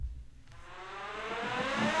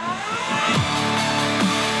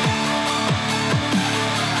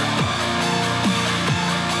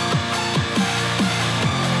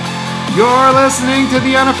You're listening to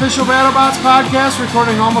the Unofficial BattleBots podcast,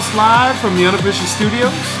 recording almost live from the Unofficial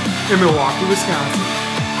Studios in Milwaukee, Wisconsin.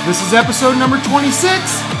 This is episode number 26,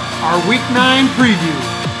 our Week 9 preview.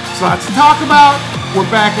 So lots to talk about.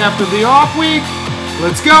 We're back after the off week.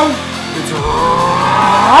 Let's go. It's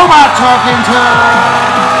robot talking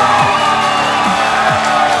time.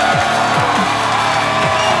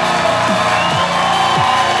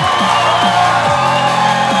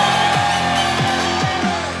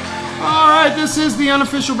 This is the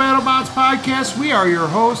Unofficial BattleBots podcast. We are your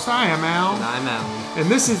hosts. I am Al. And I'm Alan. And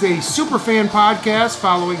this is a super fan podcast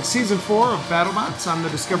following Season 4 of BattleBots on the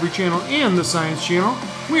Discovery Channel and the Science Channel.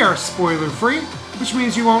 We are spoiler free, which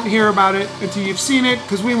means you won't hear about it until you've seen it,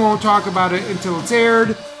 because we won't talk about it until it's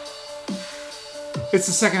aired. It's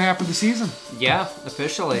the second half of the season. Yeah,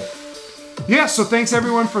 officially. Yeah, so thanks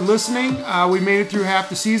everyone for listening. We made it through half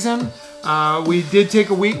the season. We did take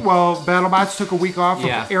a week, BattleBots took a week off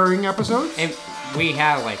of airing episodes. And we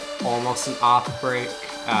had almost an off break.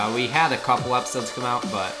 We had a couple episodes come out,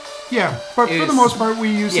 but... Yeah, but for the most part, we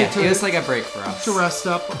used it to... it was like a break for us. To rest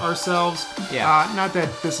up ourselves. Yeah. Not that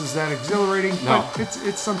this is that exhilarating, but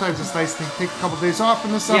it's sometimes it's nice to take a couple days off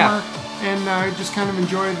in the summer and just kind of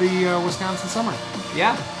enjoy the Wisconsin summer.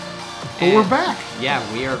 Yeah. But we're back. Yeah,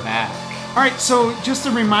 we are back. All right, so just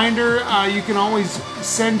a reminder, you can always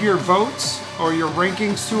send your votes or your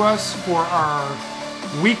rankings to us for our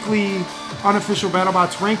weekly Unofficial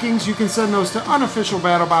BattleBots rankings. You can send those to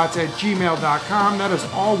unofficialbattlebots@gmail.com. That is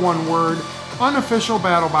all one word,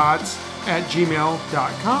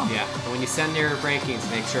 unofficialbattlebots@gmail.com. Yeah, and when you send your rankings,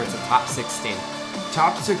 make sure it's a top 16.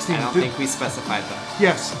 Top 16. I don't think we specified that.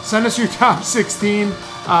 Yes, send us your top 16.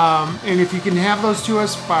 And if you can have those to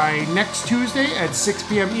us by next Tuesday at 6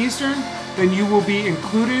 p.m. Eastern, then you will be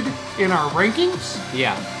included in our rankings.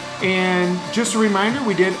 Yeah. And just a reminder,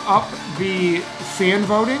 we did up the fan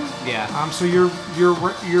voting. Yeah. So your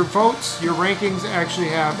votes, your rankings actually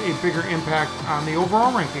have a bigger impact on the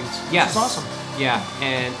overall rankings. Yes. It's awesome. Yeah,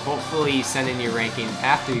 and hopefully you send in your ranking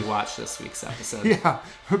after you watch this week's episode. Yeah,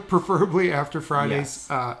 preferably after Friday's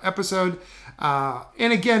episode.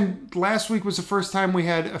 And again, last week was the first time we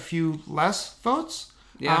had a few less votes.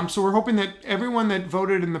 Yeah. So we're hoping that everyone that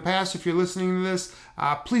voted in the past, if you're listening to this,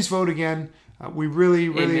 please vote again. We really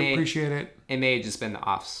appreciate it. It may have just been the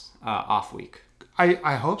off week.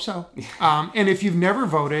 I hope so. And if you've never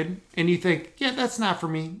voted and you think, that's not for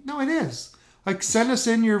me. No, it is. Send us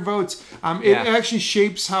in your votes. It actually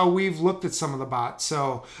shapes how we've looked at some of the bots.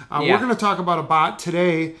 So we're going to talk about a bot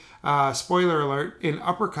today, spoiler alert, in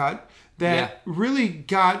Uppercut, that really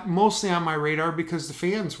got mostly on my radar because the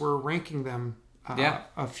fans were ranking them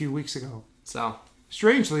a few weeks ago. So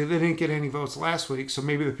strangely, they didn't get any votes last week, so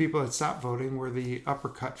maybe the people that stopped voting were the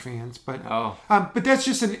Uppercut fans. But but that's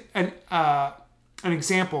just an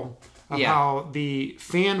example of how the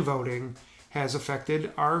fan voting has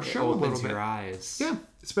affected our show a little bit. Your eyes. Yeah,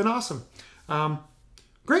 it's been awesome.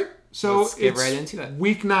 Great. So let's get right into it.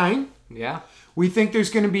 Week 9. Yeah. We think there's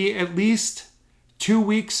going to be at least 2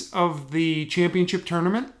 weeks of the championship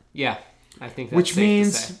tournament. Yeah, I think that's which safe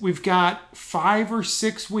means to say. We've got 5 or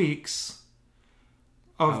 6 weeks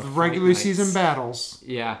of the regular season battles.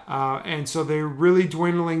 Yeah. And so they're really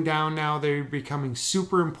dwindling down now. They're becoming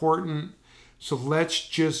super important. So let's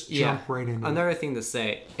just jump right into it. Another thing to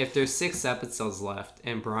say, if there's 6 episodes left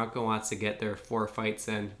and Bronco wants to get their 4 fights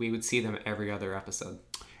in, we would see them every other episode.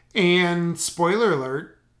 And spoiler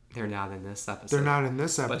alert. They're not in this episode.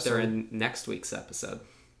 But they're in next week's episode.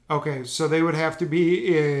 Okay, so they would have to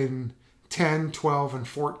be in 10, 12, and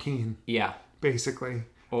 14. Yeah. Basically.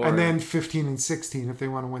 And then 15 and 16 if they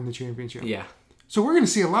want to win the championship. Yeah. So we're going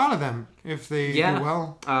to see a lot of them if they do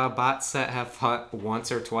well. Bots that have fought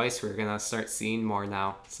once or twice, we're going to start seeing more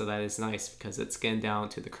now. So that is nice because it's getting down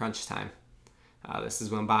to the crunch time. This is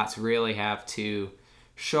when bots really have to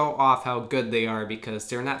show off how good they are because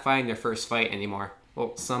they're not fighting their first fight anymore.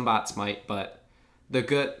 Well, some bots might, but the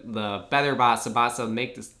better bots, the bots that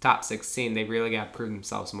make the top 16, they really got to prove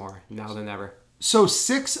themselves more now than ever. So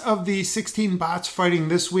 6 of the 16 bots fighting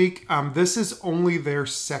this week, this is only their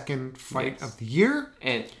second fight of the year.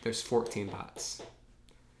 And there's 14 bots.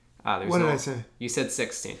 What did I say? You said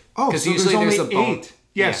 16. Oh, so usually there's only 8.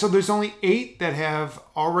 Yeah, so there's only 8 that have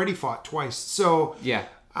already fought twice. So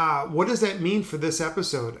what does that mean for this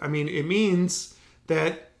episode? I mean, it means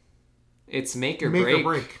that... It's make or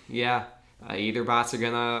break. Yeah. Either bots are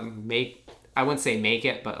going to make... I wouldn't say make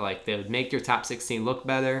it, but they would make their top 16 look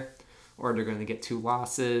better. Or they're going to get 2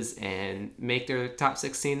 losses and make their top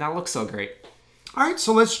 16 not look so great. All right,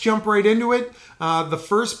 so let's jump right into it. The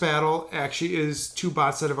first battle actually is two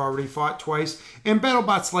bots that have already fought twice. And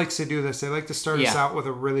BattleBots likes to do this. They like to start us out with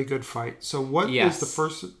a really good fight. So what is the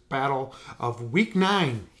first battle of Week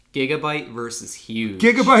 9? Gigabyte versus Huge.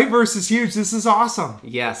 Gigabyte versus Huge. This is awesome.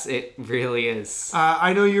 Yes, it really is.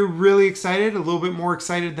 I know you're really excited, a little bit more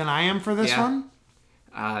excited than I am for this one.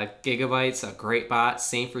 Gigabyte's a great bot.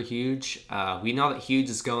 Same for Huge. We know that Huge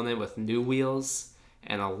is going in with new wheels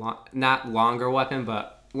and not longer weapon,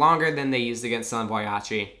 but longer than they used against Son of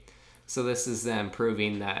Waiachi. So this is them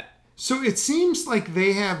proving that. So it seems like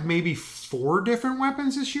they have maybe 4 different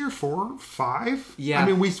weapons this year, 4, 5. Yeah.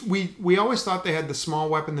 I mean, we always thought they had the small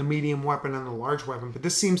weapon, the medium weapon, and the large weapon, but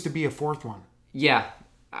this seems to be a 4th one. Yeah,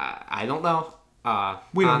 I don't know.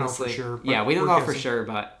 We don't honestly know for sure. Yeah, we don't know for sure,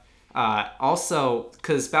 but also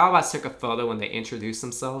because BattleBots took a photo when they introduced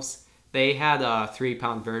themselves. They had a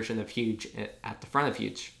 3-pound version of Huge at the front of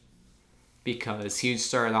Huge because Huge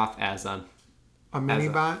started off as a mini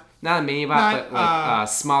bot? Not a mini bot, but like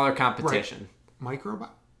a smaller competition. Right. Microbot?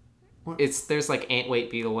 There's like ant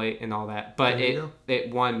weight, beetle weight, and all that, but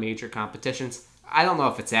it won major competitions. I don't know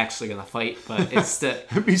if it's actually gonna fight, but it's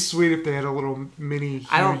It'd be sweet if they had a little mini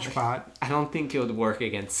Huge bot. I don't think it would work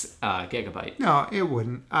against Gigabyte. No, it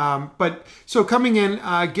wouldn't. But so coming in,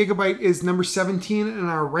 Gigabyte is number 17 in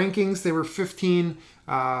our rankings. They were 15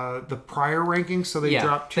 the prior rankings, so they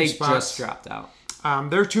dropped 2 spots. They just dropped out.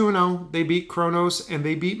 They're 2-0. They beat Kronos and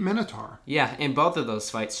they beat Minotaur. Yeah, and both of those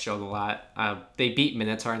fights showed a lot. They beat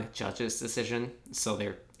Minotaur in a judge's decision, so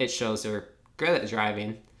it shows they're good at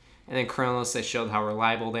driving. And then Kronos, they showed how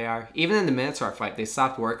reliable they are. Even in the Minotaur fight, they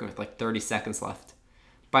stopped working with like 30 seconds left.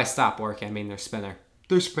 By stop working, I mean their spinner.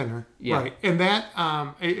 Their spinner, right. And that,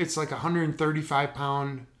 it's like a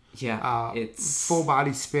 135-pound it's full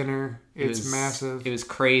body spinner. It's massive. It was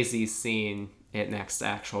crazy seeing it next to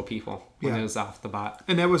actual people when it was off the bot.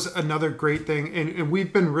 And that was another great thing. And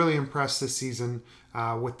we've been really impressed this season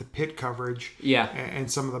with the pit coverage. Yeah. And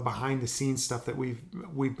some of the behind-the-scenes stuff that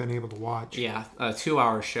we've been able to watch. Yeah, a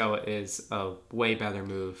 2-hour show is a way better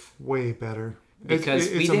move. Way better. Because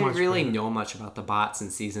we didn't really know much about the bots in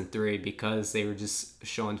Season 3 because they were just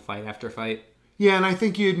showing fight after fight. Yeah, and I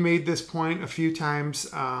think you had made this point a few times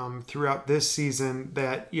throughout this season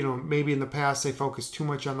that, maybe in the past they focused too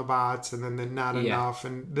much on the bots and then not enough.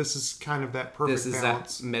 And this is kind of that perfect balance. This is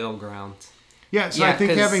that middle ground. Yeah, so I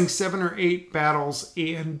think having 7 or 8 battles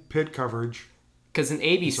and pit coverage. Because in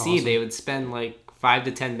ABC, awesome. They would spend like 5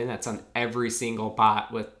 to 10 minutes on every single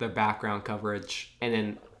bot with the background coverage. And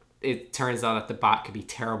then it turns out that the bot could be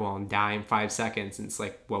terrible and die in 5 seconds. And it's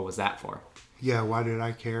like, what was that for? Yeah, why did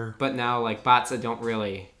I care? But now, like, bots that don't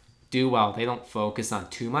really do well, they don't focus on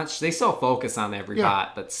too much. They still focus on every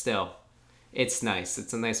bot, but still, it's nice.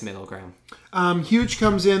 It's a nice middle ground. Huge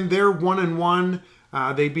comes in. They're 1-1.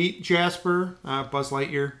 They beat Jasper, Buzz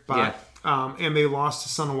Lightyear, bot, and they lost to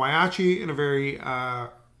Son of Waiachi in a very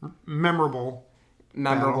memorable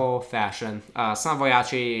fashion. Son of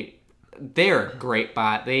Waiachi, they're a great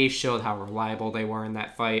bot. They showed how reliable they were in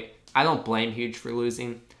that fight. I don't blame Huge for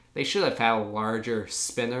losing. They should have had a larger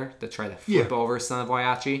spinner to try to flip over Son of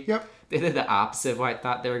Waiachi. Yep. They did the opposite of what I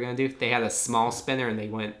thought they were going to do. They had a small spinner and they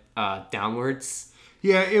went downwards.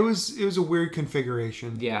 Yeah, it was a weird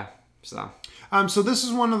configuration. Yeah, so. So this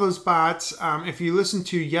is one of those bots. If you listen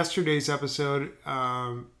to yesterday's episode,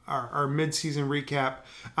 our mid-season recap,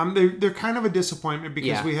 they're kind of a disappointment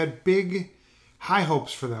because we had big, high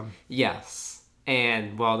hopes for them. Yes,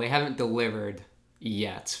 and well, they haven't delivered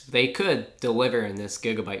yet. They could deliver in this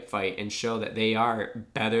Gigabyte fight and show that they are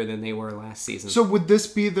better than they were last season. So would this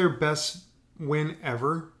be their best win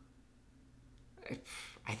ever?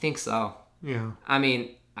 I think so. Yeah. I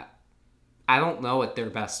mean, I don't know what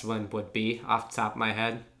their best win would be off the top of my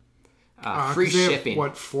head. Free shipping.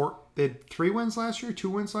 They had 3 wins last year?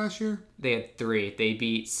 2 wins last year? They had 3. They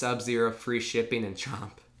beat Sub-Zero, Free Shipping, and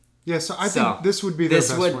Chomp. Yeah, so I think this would be their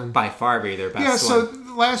best win. This would by far be their best win. Yeah,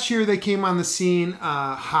 so last year they came on the scene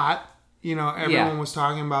hot. Everyone was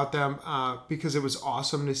talking about them because it was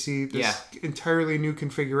awesome to see this entirely new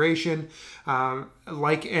configuration.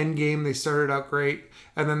 Like Endgame, they started out great,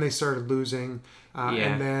 and then they started losing.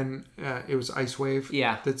 And then it was Ice Wave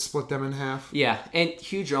that split them in half. Yeah, and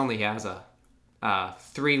Huge only has a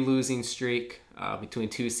 3 losing streak between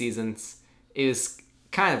 2 seasons. It was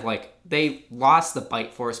kind of like they lost the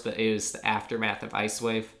Bite Force, but it was the aftermath of Ice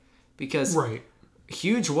Wave because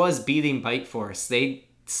Huge was beating Bite Force. They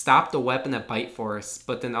stopped the weapon at Bite Force,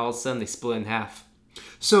 but then all of a sudden they split in half.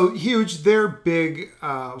 So Huge, their big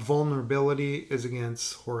vulnerability is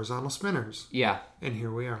against horizontal spinners. Yeah, and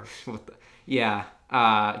here we are.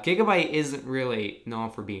 Gigabyte isn't really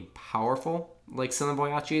known for being powerful like some of the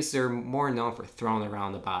Boyachis. They're more known for throwing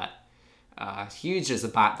around the bot. Huge is a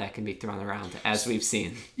bot that can be thrown around, as we've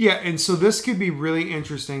seen. Yeah, and so this could be really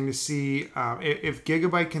interesting to see if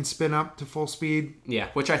Gigabyte can spin up to full speed. Yeah,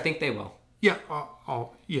 which I think they will. Yeah,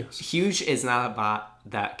 yes. Huge is not a bot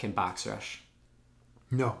that can box rush.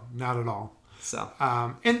 No, not at all. So,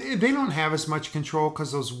 and they don't have as much control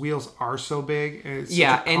because those wheels are so big. It's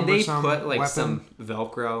and they put like some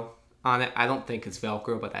Velcro on it. I don't think it's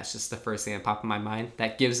Velcro, but that's just the first thing that popped in my mind.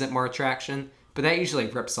 That gives it more traction. But that usually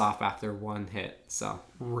rips off after one hit, so.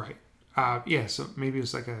 Right. So maybe it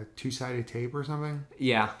was like a two-sided tape or something?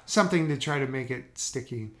 Yeah. Something to try to make it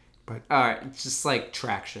sticky, but... just like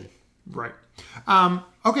traction. Right.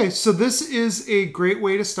 Okay, so this is a great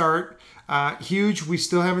way to start. Huge, we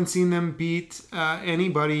still haven't seen them beat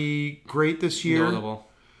anybody great this year. Notable.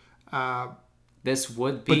 This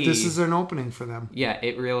would be... But this is an opening for them. Yeah,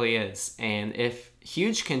 it really is. And if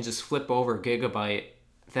Huge can just flip over Gigabyte...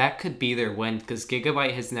 That could be their win because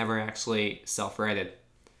Gigabyte has never actually self-rated.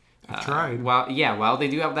 I've tried. While they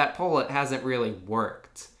do have that pole, it hasn't really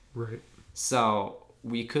worked. Right. So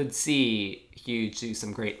we could see Huge do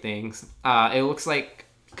some great things. It looks like,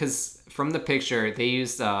 because from the picture, they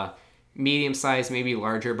used a medium-sized, maybe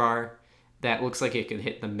larger bar that looks like it could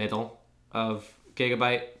hit the middle of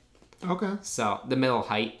Gigabyte. Okay. So the middle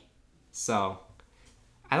height. So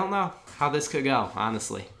I don't know how this could go,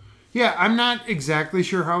 honestly. Yeah, I'm not exactly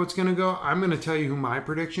sure how it's going to go. I'm going to tell you who my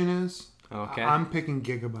prediction is. Okay. I'm picking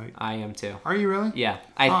Gigabyte. I am too. Are you really? Yeah.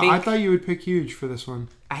 I thought you would pick Huge for this one.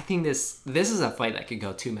 I think this is a fight that could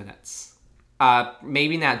go 2 minutes.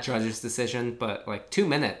 Maybe not judge's decision, but like 2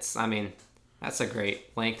 minutes. I mean, that's a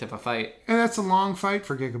great length of a fight. And that's a long fight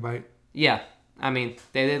for Gigabyte. Yeah. I mean,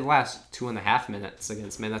 they did last 2.5 minutes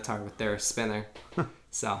against Minotaur with their spinner.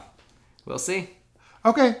 So, we'll see.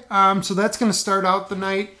 Okay. So that's going to start out the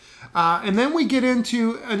night. And then we get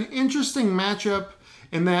into an interesting matchup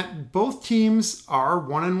in that both teams are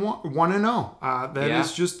 1-0. That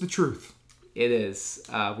is just the truth. It is.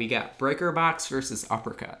 We got Breaker Box versus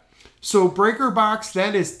Uppercut. So Breaker Box,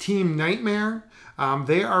 that is Team Nightmare.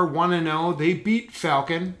 They are 1-0. They beat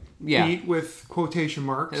Falcon. Yeah. Beat with quotation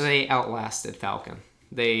marks. They outlasted Falcon.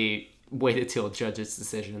 They waited till judge's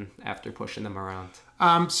decision after pushing them around.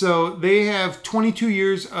 So they have 22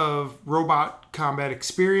 years of robot combat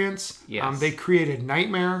experience. Yes. They created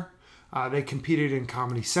Nightmare. They competed in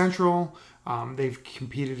Comedy Central. They've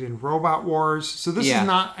competed in Robot Wars. So this is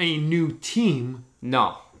not a new team.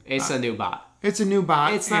 No, it's a new bot. It's a new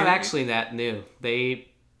bot. It's not actually that new. They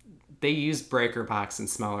use Breaker Box in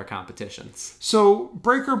smaller competitions. So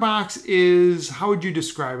Breaker Box is, how would you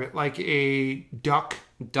describe it? Like a duck?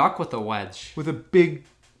 Duck with a wedge. With a big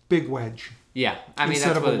wedge. Yeah, I mean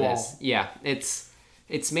that's what it is. Yeah,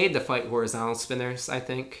 it's made to fight horizontal spinners. I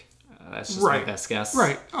think that's just my best guess.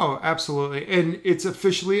 Right. Oh, absolutely. And it's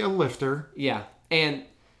officially a lifter. Yeah, and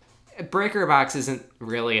Breaker Box isn't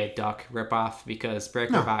really a Duck ripoff because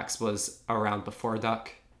Breaker Box was around before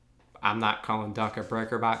Duck. I'm not calling Duck a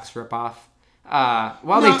Breaker Box ripoff.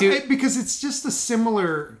 They do because it's just a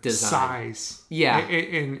similar design. Size. Yeah,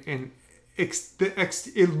 and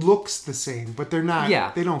it looks the same, but they're not.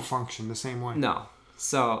 Yeah. They don't function the same way. No.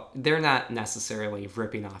 So they're not necessarily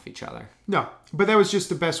ripping off each other. No, but that was just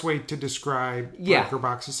the best way to describe Breaker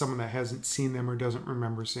Box as someone that hasn't seen them or doesn't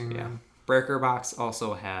remember seeing them. Breaker Box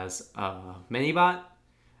also has a mini bot.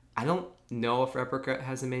 I don't know if Uppercut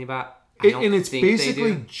has a mini bot. And it's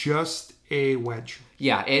basically just a wedge.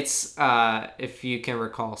 Yeah, it's if you can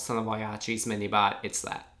recall Son of Waiachi's mini bot, it's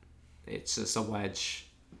that. It's just a wedge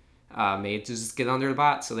made to just get under the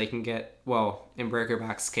bot so they can get, in Breaker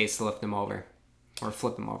Box's case, to lift them over or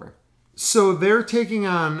flip them over. So they're taking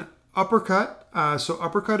on Uppercut. So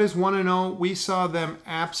Uppercut is 1-0. We saw them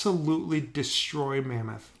absolutely destroy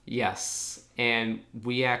Mammoth. Yes, and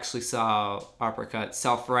we actually saw Uppercut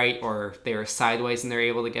self-right, or they were sideways and they're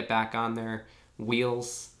able to get back on their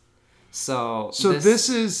wheels. So this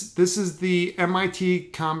is the MIT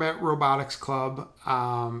Combat Robotics Club.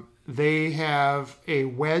 They have a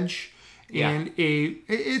wedge and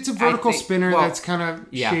it's a vertical spinner that's kind of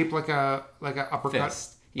shaped like a uppercut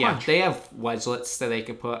fist. Yeah, punch. They have wedgelets that they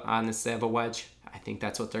can put on instead of a wedge. I think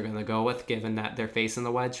that's what they're going to go with, given that they're facing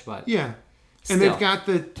the wedge. But yeah, and they've got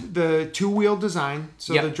the two-wheel design.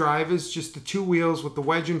 So the drive is just the two wheels with the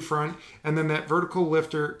wedge in front, and then that vertical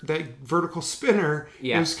lifter, that vertical spinner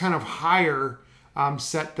is kind of higher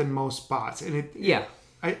set than most bots. And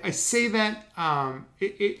I say that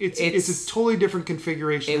it's a totally different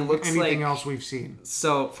configuration than anything else we've seen.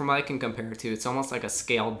 So from what I can compare it to, it's almost like a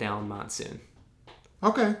scaled down Monsoon.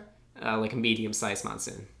 Okay. like a medium-sized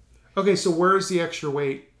monsoon. Okay, so where's the extra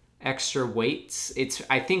weight? Extra weight,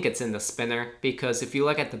 I think it's in the spinner, because if you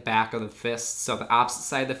look at the back of the fist, so the opposite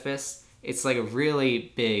side of the fist, it's like a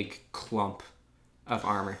really big clump of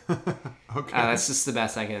armor. Okay. That's just the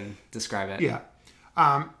best I can describe it. Yeah.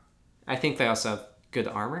 I think they also have good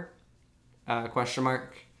armor, question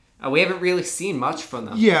mark. We haven't really seen much from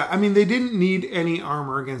them. Yeah, I mean, they didn't need any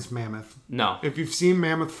armor against Mammoth. No. If you've seen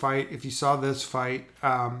Mammoth fight, if you saw this fight,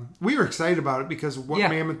 we were excited about it because of what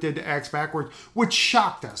Mammoth did to Axe Backwards, which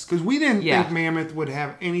shocked us because we didn't think Mammoth would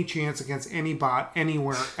have any chance against any bot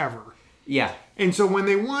anywhere ever. Yeah. And so when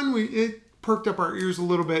they won, it perked up our ears a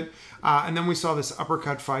little bit, and then we saw this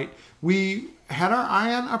uppercut fight. We had our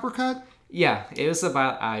eye on uppercut. Yeah, it was a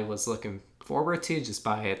bot I was looking forward to just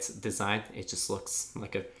by its design. It just looks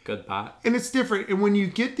like a good bot. And it's different. And when you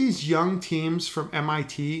get these young teams from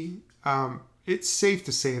MIT, it's safe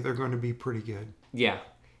to say they're going to be pretty good. Yeah.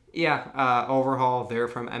 Yeah, overall, they're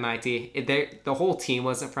from MIT. The whole team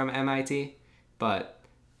wasn't from MIT, but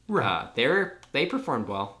they performed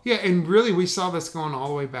well. Yeah, and really, we saw this going all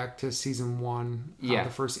the way back to season 1. Yeah. The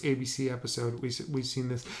first ABC episode, we've seen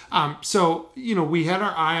this. So, we had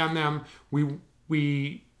our eye on them.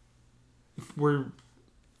 We were,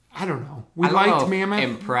 I don't know. We liked Mammoth.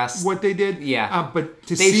 Impressed. What they did. Yeah. But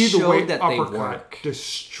to see the way that uppercut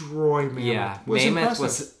destroy Mammoth. Yeah. Was Mammoth impressive.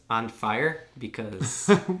 was on fire because...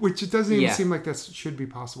 Which it doesn't even seem like that should be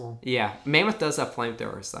possible. Yeah. Mammoth does have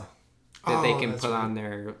flamethrowers, though. That they can put on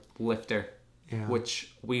their lifter. Yeah.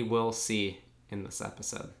 Which we will see in this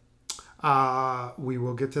episode. We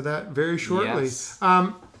will get to that very shortly. Yes.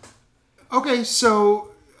 Okay,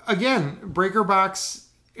 so again, Breaker Box,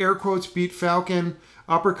 air quotes, beat Falcon.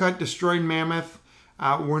 Uppercut destroyed Mammoth.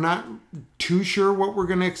 We're not too sure what we're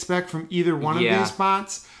going to expect from either one of these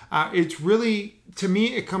bots. It's really, to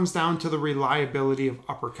me, it comes down to the reliability of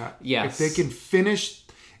Uppercut. Yes. If they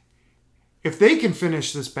can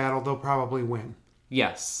finish this battle, they'll probably win.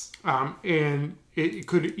 Yes. And it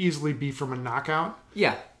could easily be from a knockout.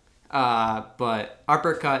 Yeah. But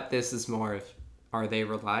Uppercut, this is more of, are they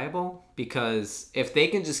reliable? Because if they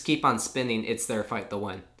can just keep on spinning, it's their fight to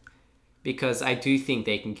win. Because I do think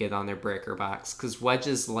they can get on their Breaker Box. Because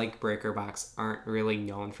wedges like Breaker Box aren't really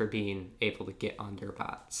known for being able to get under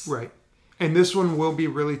bots. Right. And this one will be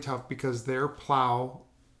really tough because their plow/wedge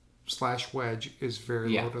is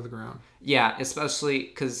very low to the ground. Yeah, especially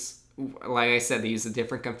because, like I said, they use a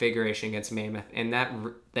different configuration against Mammoth. And that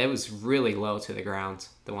was really low to the ground,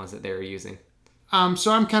 the ones that they were using.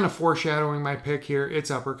 So I'm kind of foreshadowing my pick here.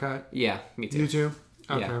 It's Uppercut. Yeah, me too. You too?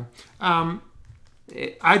 Okay. Yeah.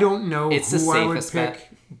 I don't know who I would pick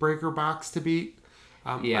Breaker Box to beat.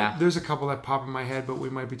 There's a couple that pop in my head, but we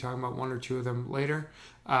might be talking about one or two of them later.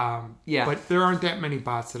 But there aren't that many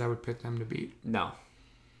bots that I would pick them to beat. No.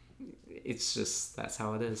 It's just, that's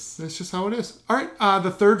how it is. That's just how it is. All right.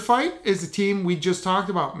 The third fight is the team we just talked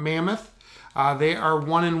about, Mammoth. They are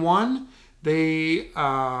 1-1.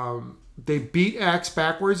 They beat Axe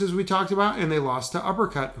Backwards, as we talked about, and they lost to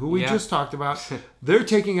Uppercut, who we just talked about. They're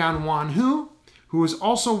taking on Wanhu, who is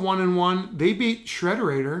also 1-1. They beat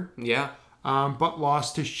Shredderator. Yeah. But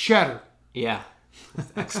lost to Shedder. Yeah.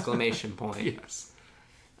 Exclamation point. Yes.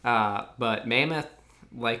 But Mammoth,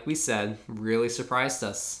 like we said, really surprised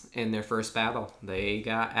us in their first battle. They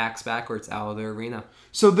got Axe Backwards out of their arena.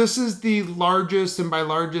 So this is the largest, and by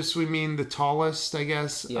largest we mean the tallest, I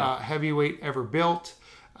guess, heavyweight ever built.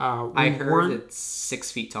 I heard it's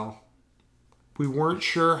 6 feet tall. We weren't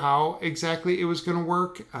sure how exactly it was going to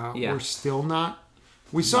work. We're still not.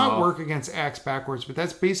 We saw it work against Axe Backwards, but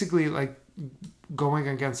that's basically like going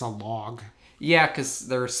against a log. Yeah, because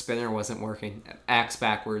their spinner wasn't working. Axe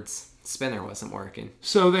Backwards spinner wasn't working.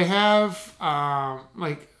 So they have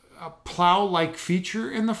like a plow-like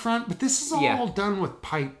feature in the front, but this is all done with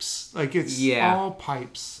pipes. Like it's all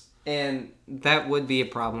pipes. And that would be a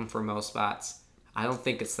problem for most bots. I don't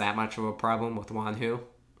think it's that much of a problem with Wanhu,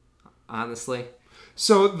 honestly.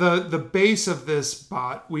 So the base of this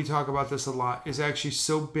bot, we talk about this a lot, is actually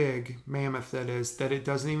so big, Mammoth that is, that it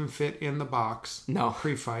doesn't even fit in the box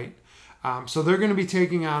pre-fight. So they're going to be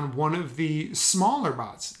taking on one of the smaller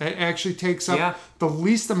bots that actually takes up the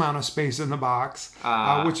least amount of space in the box,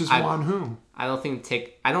 which is Wanhu. I don't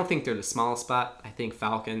think they're the smallest bot. I think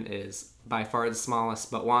Falcon is by far the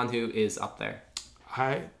smallest, but Wanhu is up there.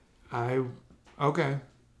 Okay.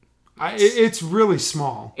 It's really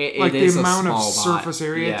small. It the is amount a of small surface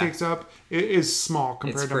area it takes up, it is small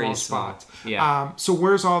compared to most spots. Yeah. So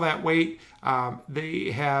where's all that weight?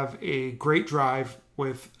 They have a great drive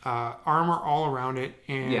with armor all around it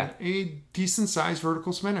and a decent sized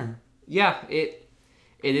vertical spinner. Yeah,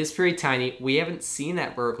 It is pretty tiny. We haven't seen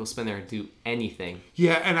that vertical spinner do anything.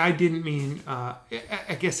 Yeah, and I didn't mean. I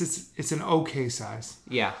guess it's an okay size.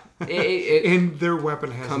 Yeah, and their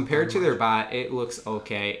weapon has compared to their bot, it looks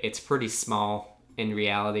okay. It's pretty small in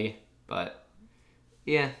reality, but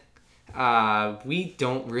yeah, we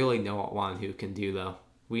don't really know what Wanhu can do though.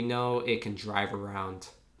 We know it can drive around.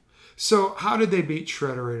 So how did they beat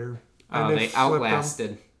Shredderator? They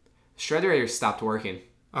outlasted. Shredderator stopped working.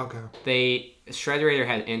 Okay. Shredderator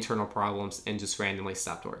had internal problems and just randomly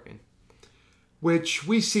stopped working. Which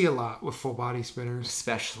we see a lot with full body spinners.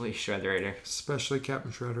 Especially Shredderator. Especially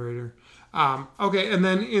Captain Shredderator. Okay, and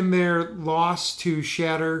then in their loss to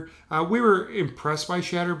Shatter, we were impressed by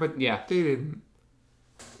Shatter, but they didn't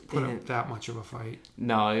put up that much of a fight.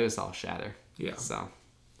 No, it was all Shatter. Yeah. So.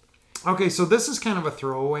 Okay, so this is kind of a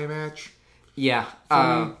throwaway match. Yeah.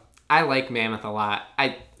 I like Mammoth a lot.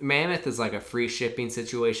 Mammoth is like a free shipping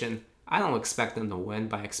situation. I don't expect them to win,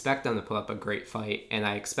 but I expect them to put up a great fight, and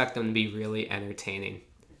I expect them to be really entertaining.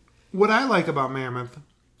 What I like about Mammoth,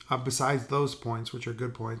 besides those points, which are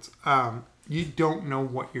good points, you don't know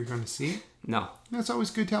what you're going to see. No. That's always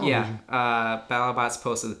good television. Yeah. BattleBots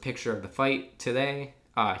posted a picture of the fight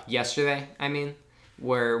yesterday,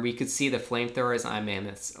 where we could see the flamethrowers on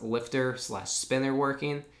Mammoth's lifter/spinner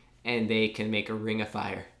working, and they can make a ring of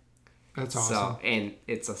fire. That's awesome. And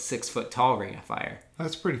it's a 6 foot tall ring of fire.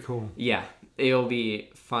 That's pretty cool. Yeah. It'll be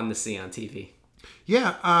fun to see on TV.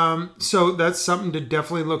 Yeah. So that's something to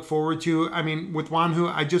definitely look forward to. I mean, with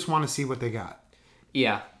Wanhu, I just want to see what they got.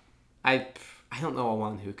 Yeah. I don't know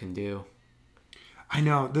what Wanhu can do. I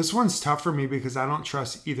know. This one's tough for me because I don't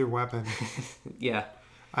trust either weapon. Yeah.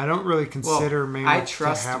 I don't really consider Mammoth to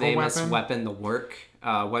have Mammoth's weapon to work.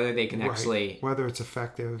 Whether they can actually... Whether it's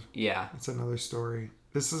effective. Yeah. It's another story.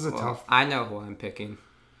 This is a tough... I know who I'm picking.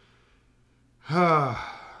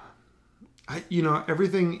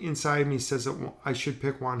 Everything inside me says that I should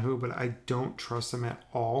pick Wanhu, but I don't trust him at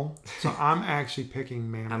all. So I'm actually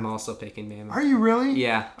picking Mammoth. I'm also picking Mammoth. Are you really?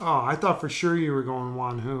 Yeah. Oh, I thought for sure you were going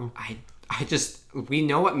Wanhu. We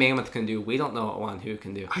know what Mammoth can do. We don't know what Wanhu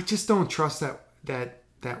can do. I just don't trust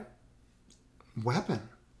that weapon.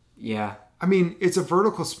 Yeah. I mean, it's a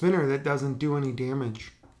vertical spinner that doesn't do any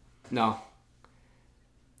damage. No.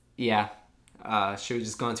 Yeah. Should we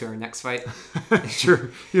just go into our next fight?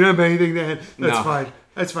 Sure. You don't have anything to add? That's No. fine.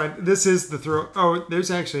 That's fine. This is the throw. Oh,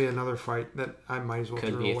 there's actually another fight that I might as well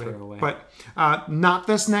throw away. But not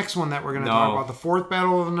this next one that we're going to talk about. The fourth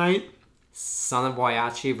battle of the night. Son of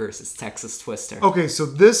Waiachi versus Texas Twister. Okay, so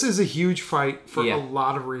this is a huge fight for a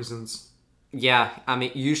lot of reasons. Yeah, I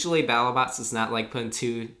mean, usually BattleBots is not like putting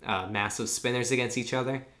two massive spinners against each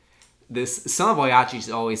other. This Son of Waiachi is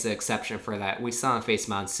always the exception for that. We saw them face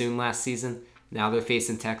Monsoon last season. Now they're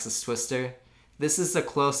facing Texas Twister. This is the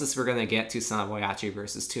closest we're going to get to Son of Waiachi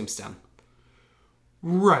versus Tombstone.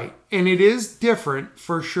 Right, and it is different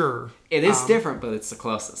for sure. It is different, but it's the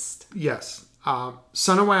closest. Yes.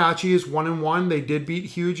 Son of Waiachi is 1-1. They did beat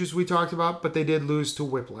Huge, as we talked about, but they did lose to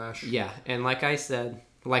Whiplash. Yeah, and like I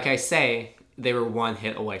say, they were one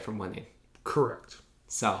hit away from winning. Correct.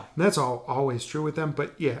 So that's always true with them.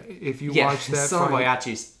 But yeah, if you watch that, Son of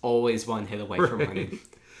Waiachi's always one hit away from winning.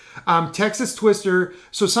 Texas Twister.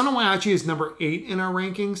 So Son of Waiachi is number 8 in our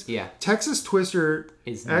rankings. Yeah. Texas Twister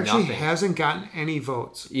hasn't gotten any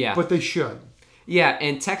votes. Yeah. But they should. Yeah,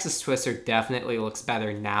 and Texas Twister definitely looks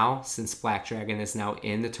better now since Black Dragon is now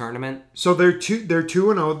in the tournament. So they're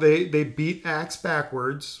 2-0. They beat Axe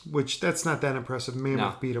backwards, which that's not that impressive.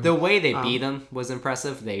 Mammoth beat them. The way they beat them was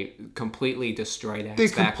impressive. They completely destroyed Axe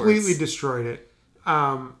backwards. They completely destroyed it.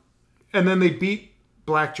 And then they beat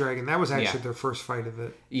Black Dragon. That was actually their first fight of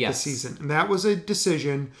the season. And that was a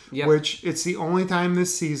decision, which it's the only time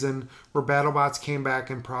this season where BattleBots came back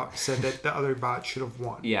and said that the other bot should have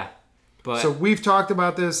won. Yeah. But so we've talked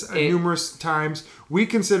about this numerous times. We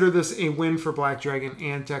consider this a win for Black Dragon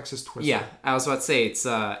and Texas Twister. Yeah, I was about to say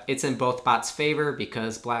it's in both bots' favor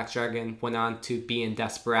because Black Dragon went on to be in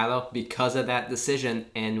Desperado because of that decision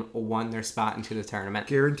and won their spot into the tournament.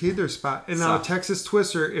 Guaranteed their spot. And now Texas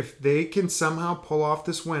Twister, if they can somehow pull off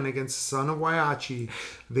this win against Son of Waiachi,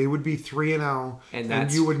 they would be 3-0.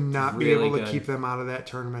 And you would not be able to keep them out of that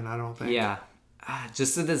tournament, I don't think. Yeah.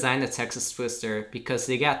 Just the design of Texas Twister, because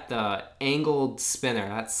they got the angled spinner.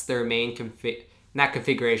 That's their main not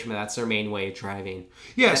configuration, but that's their main way of driving.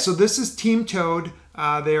 Yeah, so this is Team Toad.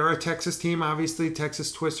 They are a Texas team, obviously.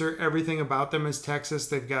 Texas Twister, everything about them is Texas.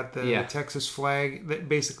 They've got the Texas flag that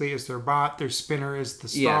basically is their bot. Their spinner is the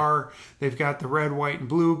star. Yeah. They've got the red, white, and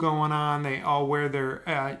blue going on. They all wear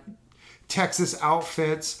their Texas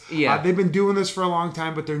outfits. Yeah. They've been doing this for a long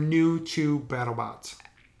time, but they're new to BattleBots.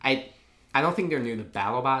 I don't think they're new to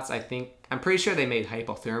BattleBots. I'm pretty sure they made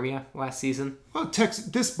Hypothermia last season. Well,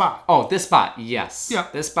 this bot. Oh, this bot, yes. Yeah.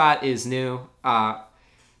 This bot is new.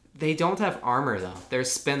 They don't have armor, though. Their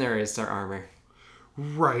spinner is their armor.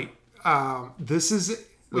 Right. This is,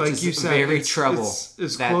 Which like is you said, very trouble. It's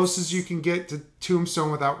as close as you can get to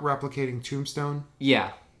Tombstone without replicating Tombstone.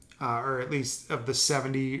 Yeah. Or at least of the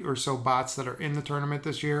 70 or so bots that are in the tournament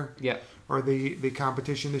this year. Yeah. Or the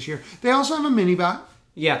competition this year. They also have a mini bot.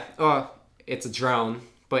 Yeah. It's a drone,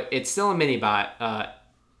 but it's still a mini bot.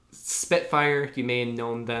 Spitfire, you may have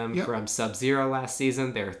known them from Sub-Zero last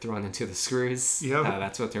season. They were thrown into the screws. Yep.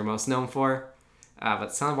 That's what they're most known for.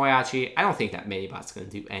 But Son of Waiachi, I don't think that mini bot's going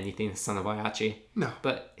to do anything to Son of Waiachi. No.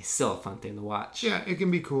 But it's still a fun thing to watch. Yeah, it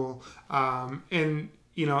can be cool. And,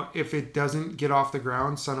 if it doesn't get off the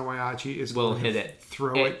ground, Son of Waiachi is going to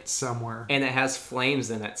throw it somewhere. And it has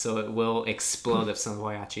flames in it, so it will explode if Son of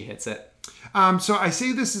Waiachi hits it. So I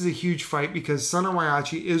say this is a huge fight because Son of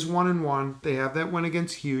Waiachi is 1-1. They have that win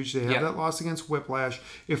against Huge. They have that loss against Whiplash.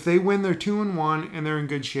 If they win, they're 2-1 and they're in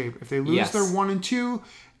good shape. If they lose, they're 1-2.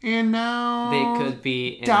 And now they could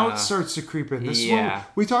be doubt starts to creep in. This yeah.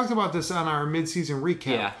 We talked about this on our mid-season recap.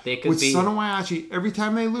 Yeah, they could with be. Son of Waiachi, every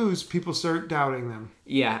time they lose, people start doubting them.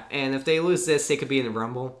 Yeah, and if they lose this, they could be in the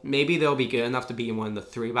Rumble. Maybe they'll be good enough to be in one of the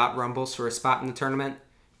 3-bot Rumbles for a spot in the tournament.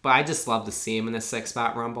 But I just love to see them in a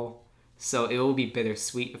 6-bot Rumble. So it will be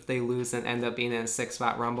bittersweet if they lose and end up being in a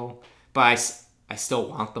 6-bot Rumble. But I still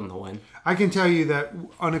want them to win. I can tell you that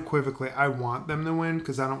unequivocally, I want them to win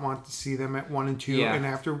because I don't want to see them at 1-2. Yeah. And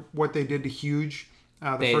after what they did to Huge,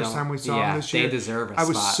 the first time we saw them this year, they deserve a spot. I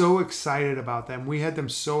was so excited about them. We had them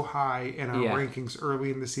so high in our rankings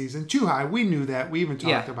early in the season. Too high. We knew that. We even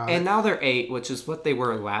talked about it. And now they're 8, which is what they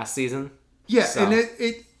were last season. Yeah, so. And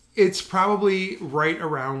it's probably right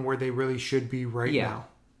around where they really should be now.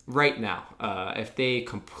 Right now, if they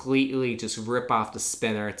completely just rip off the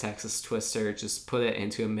spinner, Texas Twister, just put it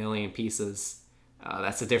into a million pieces,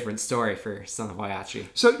 that's a different story for Son of Waiachi.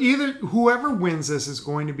 So whoever wins this is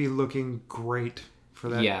going to be looking great for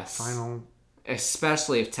that final,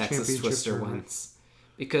 especially if Texas Twister wins,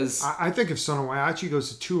 because I think if Son of Waiachi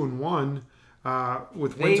goes to 2-1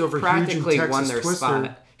 with wins over Huge and Texas won their Twister,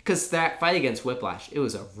 spot. Because that fight against Whiplash, it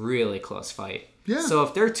was a really close fight. Yeah. So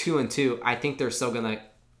if they're 2-2, I think they're still gonna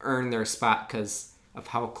earn their spot because of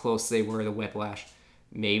how close they were to Whiplash.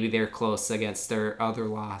 Maybe they're close against their other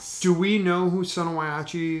loss. Do we know who Son of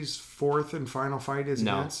Waiachi's 4th and final fight is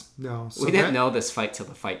against? No. So we didn't know this fight till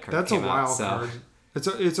the fight card came out. That's a wild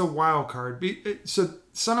card. It's a wild card. So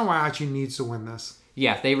Son of Waiachi needs to win this.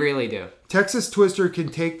 Yeah, they really do. Texas Twister can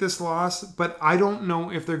take this loss, but I don't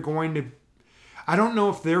know if they're going to... I don't know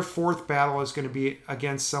if their 4th battle is going to be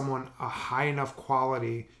against someone a high enough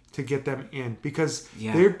quality to get them in because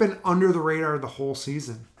they've been under the radar the whole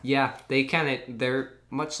season. Yeah, they're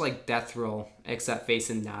much like Death Roll, except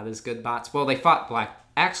facing not as good bots. Well, they fought Black.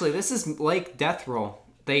 Actually, this is like Death Roll.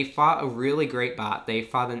 They fought a really great bot. They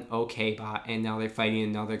fought an okay bot, and now they're fighting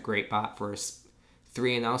another great bot for a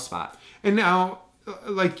 3-0 spot. And now,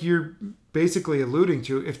 like you're basically alluding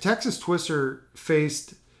to, if Texas Twister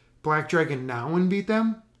faced Black Dragon now and beat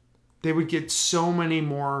them, they would get so many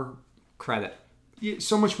more credit.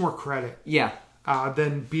 So much more credit. Yeah.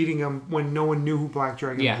 Than beating them when no one knew who Black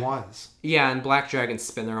Dragon was. Yeah, and Black Dragon's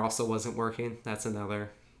spinner also wasn't working. That's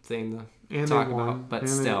another thing to talk about. But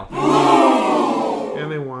still.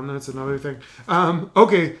 And they won. That's another thing.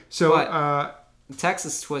 Okay, so...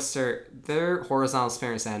 Texas Twister, their horizontal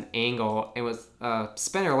spinners had an angle. And with a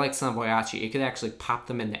spinner like Son of Waiachi, it could actually pop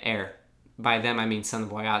them in the air. By them, I mean Son of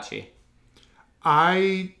Waiachi.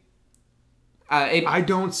 I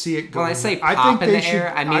don't see it going. When I say pop in the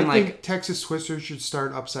air, I mean I think Texas Twister should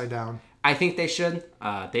start upside down. I think they should.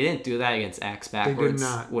 They didn't do that against Axe Backwards. They did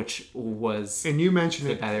not. Which was and you mentioned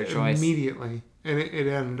the better choice immediately. And it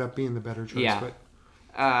ended up being the better choice. Yeah.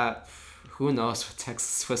 But who knows what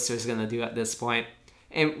Texas Twister is going to do at this point.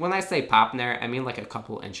 And when I say pop in there, I mean like a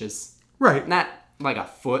couple inches. Right. Not like a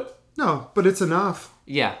foot. No, but it's enough.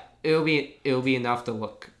 Yeah. It'll be enough to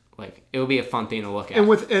look like. It'll be a fun thing to look at. And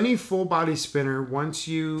with any full body spinner, once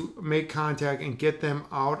you make contact and get them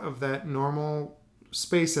out of that normal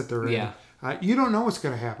space that they're in, you don't know what's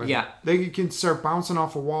going to happen. Yeah. They can start bouncing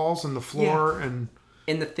off of walls and the floor and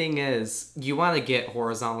the thing is, you want to get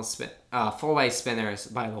horizontal full body spinners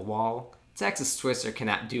by the wall. Texas Twister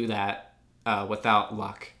cannot do that without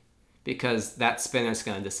luck. Because that spinner is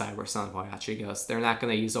going to decide where Son of Waiachi goes. They're not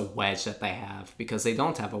going to use a wedge that they have because they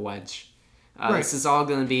don't have a wedge. This is all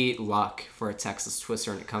going to be luck for a Texas Twister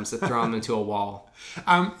when it comes to throwing them into a wall.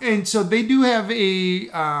 And so they do have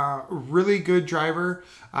a really good driver.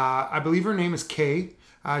 I believe her name is Kay.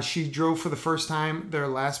 She drove for the first time their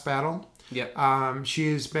last battle. Yep.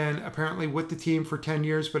 She has been apparently with the team for 10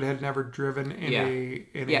 years, but had never driven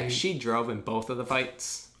in she drove in both of the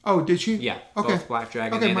fights. Oh, did she? Yeah. Okay. Both Black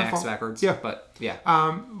Dragon and Axe Backwards. Yeah. But, yeah.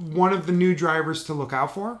 One of the new drivers to look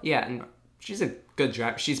out for. Yeah, and she's a good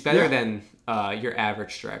driver. She's better than your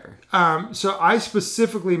average driver. So I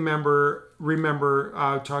specifically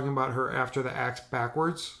remember talking about her after the Axe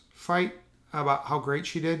Backwards fight, about how great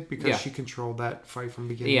she did, because she controlled that fight from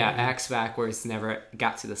beginning to end. Axe Backwards never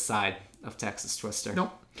got to the side of Texas Twister.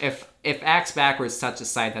 Nope. If Axe Backwards touched the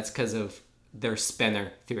side, that's because of their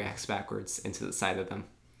spinner through Axe Backwards into the side of them.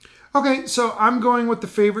 Okay, so I'm going with the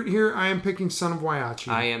favorite here. I am picking Son of Waiachi.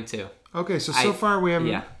 I am too. Okay, so far we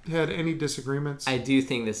haven't had any disagreements. I do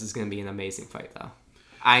think this is going to be an amazing fight, though.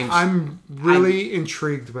 I'm really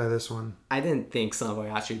intrigued by this one. I didn't think Son of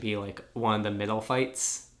Waiachi would be like one of the middle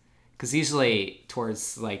fights, because usually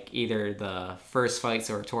towards like either the first fights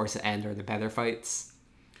or towards the end are the better fights.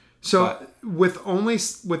 So with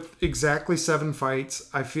exactly 7 fights,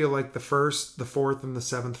 I feel like the first, the fourth, and the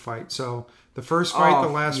 7th fight. So the first fight, the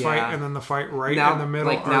last fight, and then the fight in the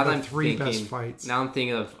middle are the 3 best fights. Now I'm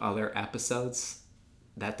thinking of other episodes.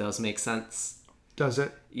 That does make sense. Does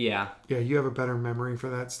it? Yeah. Yeah, you have a better memory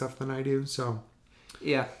for that stuff than I do. So.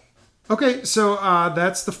 Yeah. Okay, so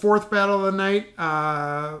that's the 4th battle of the night.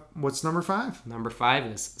 What's number 5? Number 5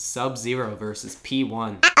 is Sub-Zero versus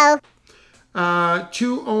P1.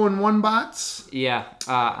 2-0-1 bots. Yeah,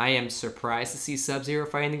 I am surprised to see Sub-Zero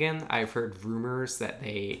fighting again. I've heard rumors that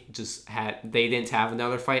they didn't have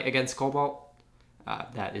another fight against Cobalt.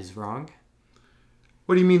 That is wrong.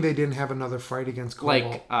 What do you mean they didn't have another fight against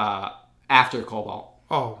Cobalt? Like after Cobalt.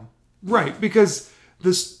 Oh, right, because the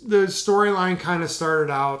storyline kind of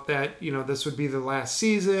started out that, this would be the last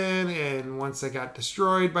season, and once they got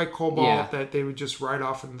destroyed by Cobalt, that they would just ride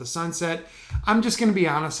off into the sunset. I'm just going to be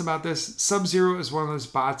honest about this. Sub-Zero is one of those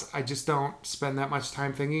bots I just don't spend that much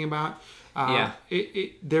time thinking about.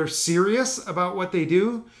 They're serious about what they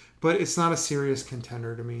do, but it's not a serious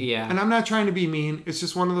contender to me. Yeah. And I'm not trying to be mean. It's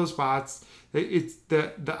just one of those bots. It's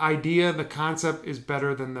the idea, the concept is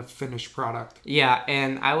better than the finished product. Yeah,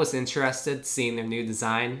 and I was interested seeing their new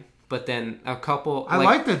design, but then I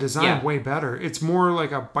like the design way better. It's more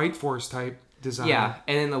like a Bite Force type design. Yeah,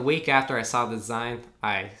 and then the week after I saw the design,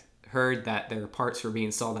 I heard that their parts were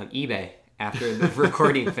being sold on eBay after the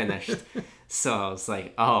recording finished. So I was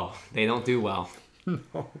like, oh, they don't do well.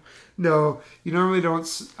 No, you normally don't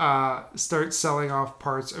start selling off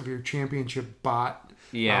parts of your championship bot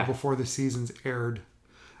before the season's aired.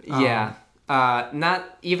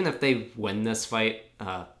 Not even if they win this fight,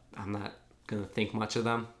 I'm not going to think much of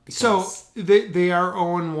them. So they are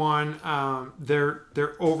 0-1.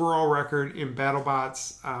 Their overall record in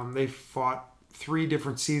BattleBots, they fought 3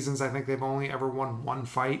 different seasons. I think they've only ever won 1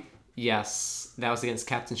 fight. Yes, that was against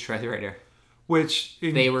Captain Shredderator. Which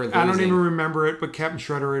they were losing. I don't even remember it, but Captain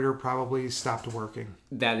Shredderator probably stopped working.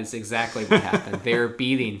 That is exactly what happened. They were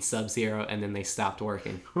beating Sub-Zero, and then they stopped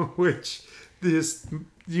working. Which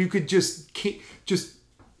you could just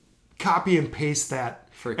copy and paste that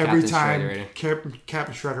for every time Captain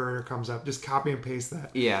Shredderator comes up. Just copy and paste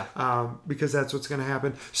that. Yeah. Because that's what's going to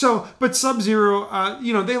happen. So, but Sub-Zero,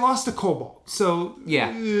 they lost to Cobalt. So,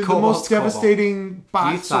 the most devastating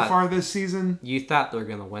bot so far this season. You thought they were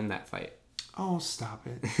going to win that fight. Oh, stop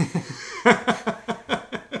it.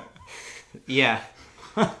 Yeah.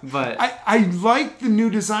 But I like the new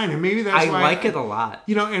design, and maybe that's why I like it a lot.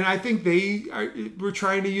 And I think we're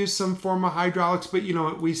trying to use some form of hydraulics, but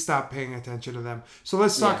we stopped paying attention to them. So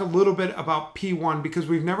let's talk a little bit about P1, because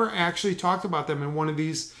we've never actually talked about them in one of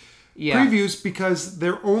these previews, because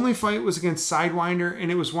their only fight was against Sidewinder,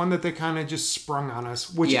 and it was one that they kind of just sprung on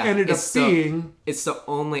us, which ended up being... It's the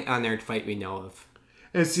only unaired fight we know of.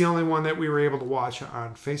 It's the only one that we were able to watch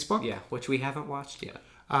on Facebook. Yeah, which we haven't watched yet.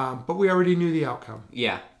 But we already knew the outcome.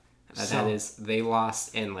 Yeah. That is, they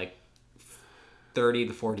lost in like 30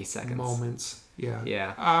 to 40 seconds. Moments. Yeah.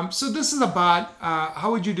 Yeah. So this is a bot.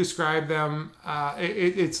 How would you describe them?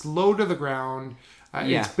 It's low to the ground.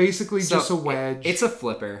 It's basically just a wedge. It's a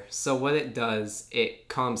flipper. So what it does, it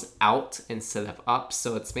comes out instead of up.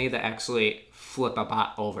 So it's made to actually flip a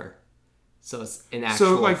bot over. So it's an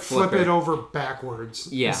actual flipper. Flip it over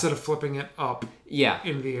backwards instead of flipping it up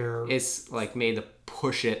in the air. It's like made to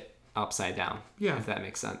push it upside down, if that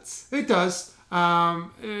makes sense. It does.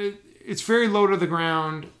 It's very low to the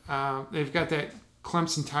ground. They've got that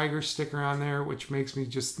Clemson Tiger sticker on there, which makes me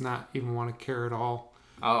just not even want to care at all.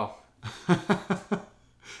 Oh.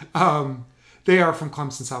 They are from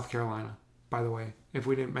Clemson, South Carolina. by the way, if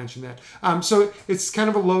we didn't mention that. So it's kind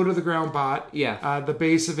of a low to the ground bot. Yeah. The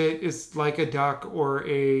base of it is like a duck or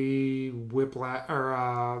a whiplash or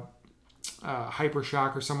a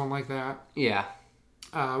hypershock or something like that. Yeah.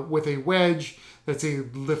 With a wedge that's a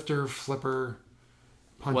lifter, flipper,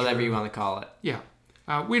 puncher. Whatever you want to call it. Yeah.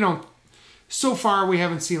 We don't... So far, we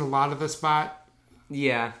haven't seen a lot of this bot.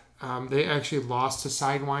 Yeah. They actually lost to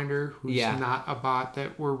Sidewinder, who's Yeah. not a bot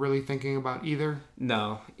that we're really thinking about either.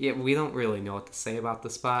 No. Yeah, we don't really know what to say about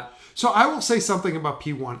this bot. So I will say something about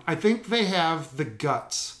P1. I think they have the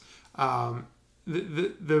guts.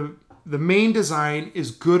 The main design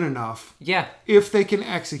is good enough. Yeah. If they can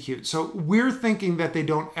execute. So we're thinking that they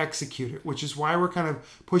don't execute it, which is why we're kind of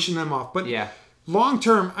pushing them off. But yeah. Long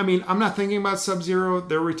term, I mean, I'm not thinking about Sub-Zero.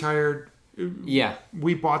 They're retired. Yeah.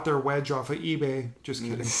 We bought their wedge off of eBay. Just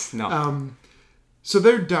kidding. No. So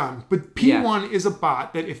they're done. But P1 is a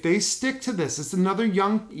bot that if they stick to this, it's another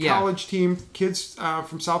young college team, kids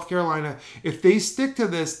from South Carolina. If they stick to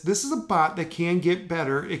this is a bot that can get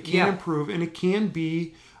better. It can improve, and it can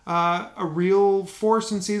be a real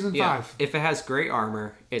force in Season 5. If it has great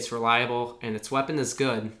armor, it's reliable, and its weapon is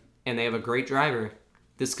good, and they have a great driver,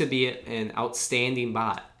 this could be an outstanding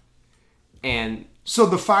bot. And so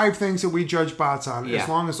the 5 things that we judge bots on, as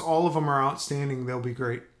long as all of them are outstanding, they'll be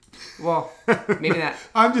great. Well, maybe not.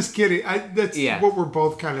 I'm just kidding. That's what we're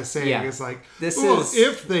both kind of saying. Yeah. It's like,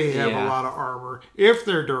 if they have a lot of armor, if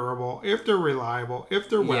they're durable, if they're reliable, if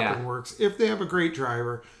their weapon works, if they have a great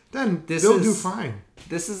driver, then they'll do fine.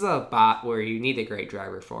 This is a bot where you need a great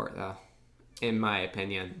driver for it, though, in my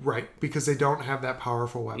opinion. Right, because they don't have that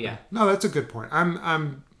powerful weapon. Yeah. No, that's a good point.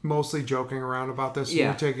 I'm mostly joking around about this. Yeah.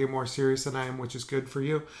 You're taking it more serious than I am, which is good for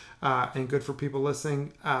you and good for people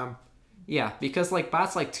listening. Yeah, because like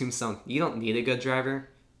bots like Tombstone, you don't need a good driver,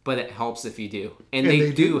 but it helps if you do. And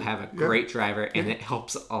they do have a great driver, and it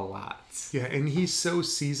helps a lot. Yeah, and he's so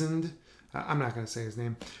seasoned. I'm not going to say his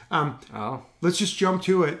name. Oh. Let's just jump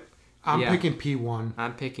to it. I'm picking P1.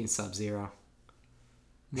 I'm picking Sub-Zero.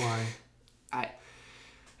 Why?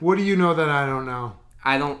 What do you know that I don't know?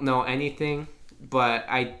 I don't know anything, but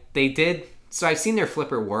they did. So I've seen their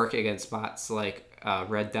flipper work against bots like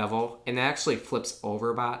Red Devil, and it actually flips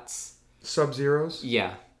over bots. Sub-Zeros?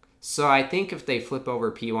 Yeah. So I think if they flip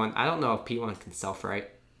over P1, I don't know if P1 can self-right.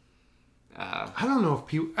 I don't know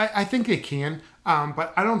if I think they can,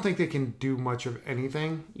 but I don't think they can do much of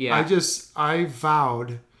anything. Yeah. I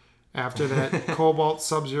vowed after that Cobalt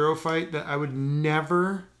Sub-Zero fight that I would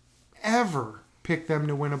never, ever pick them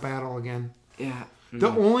to win a battle again. Yeah. The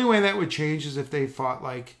only way that would change is if they fought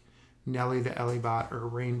like Nelly the Ellie bot or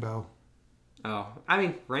Rainbow. Oh, I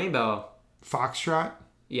mean, Rainbow. Foxtrot?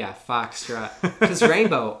 Yeah, Foxtrot. Because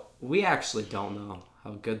Rainbow, we actually don't know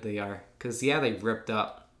how good they are. Because, they ripped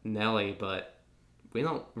up Nelly, but we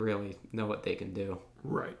don't really know what they can do.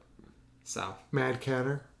 Right. So. Mad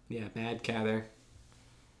Catter? Yeah, Mad Catter.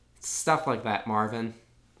 Stuff like that, Marvin.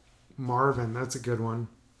 Marvin, that's a good one.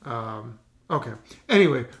 Okay.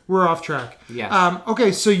 Anyway, we're off track. Yeah.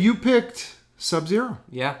 Okay, so you picked Sub-Zero.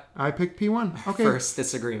 Yeah. I picked P1. Okay. First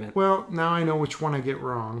disagreement. Well, now I know which one I get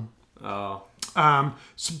wrong. Oh.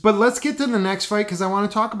 But let's get to the next fight because I want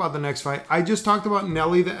to talk about the next fight. I just talked about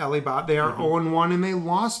Nelly the Ellie bot. They are 0-1 and they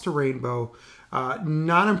lost to Rainbow.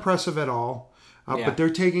 Not impressive at all. But they're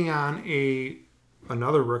taking on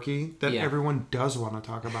another rookie that everyone does want to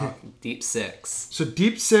talk about. Deep Six. So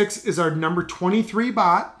Deep Six is our number 23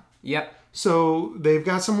 bot. Yep. So they've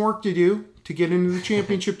got some work to do to get into the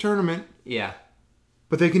championship tournament. Yeah.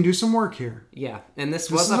 But they can do some work here. Yeah. And this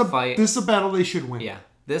was a fight. This is a battle they should win. Yeah.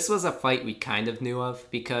 This was a fight we kind of knew of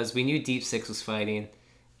because we knew Deep Six was fighting.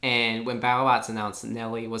 And when BattleBots announced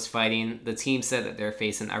Nelly was fighting, the team said that they're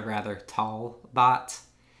facing a rather tall bot.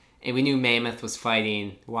 And we knew Mammoth was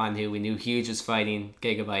fighting Wanhu. We knew Huge was fighting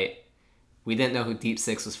Gigabyte. We didn't know who Deep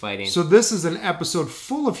Six was fighting. So this is an episode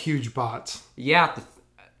full of huge bots. Yeah.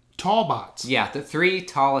 Tall bots. Yeah, the 3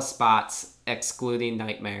 tallest bots, excluding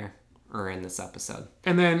Nightmare, are in this episode.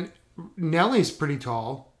 And then Nelly's pretty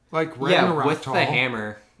tall. Like Ragnarok with tall. The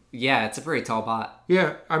hammer. Yeah, it's a pretty tall bot.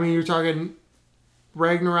 Yeah, I mean, you're talking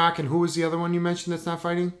Ragnarok, and who was the other one you mentioned that's not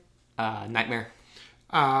fighting? Nightmare.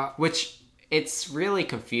 Which, it's really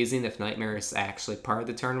confusing if Nightmare is actually part of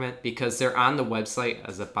the tournament, because they're on the website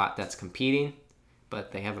as a bot that's competing,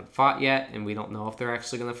 but they haven't fought yet, and we don't know if they're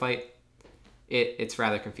actually going to fight. It's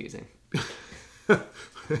rather confusing.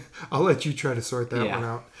 I'll let you try to sort that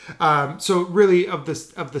one out. So really, of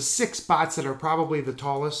the 6 bots that are probably the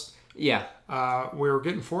tallest, we're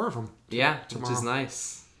getting 4 of them. Tomorrow. Which is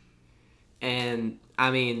nice. And I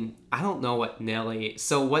mean, I don't know what Nelly.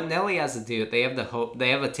 So what Nelly has to do, they have to hope.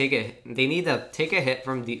 They need to take a hit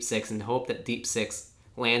from Deep Six and hope that Deep Six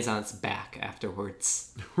lands on its back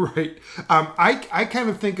afterwards. Right. I kind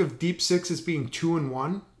of think of Deep Six as being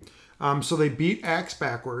 2-1. So they beat Axe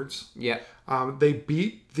backwards. Yeah. They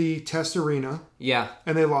beat the Test Arena. Yeah.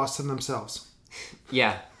 And they lost to themselves.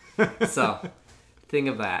 Yeah. So think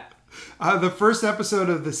of that. The first episode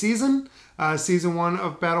of the season, season 1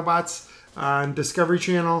 of BattleBots on Discovery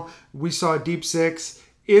Channel, we saw Deep Six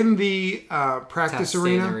in the practice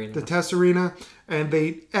arena, the test arena, and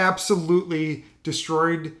they absolutely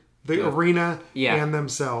destroyed the arena and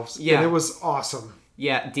themselves. Yeah. And it was awesome.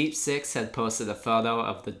 Yeah, Deep Six had posted a photo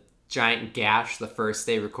of the giant gash the first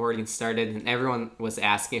day recording started, and everyone was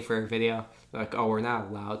asking for a video. Like, oh, we're not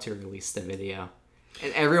allowed to release the video.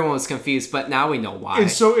 And everyone was confused, but now we know why. And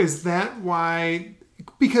so is that why...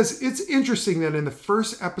 Because it's interesting that in the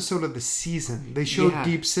first episode of the season, they showed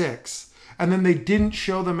Deep Six, and then they didn't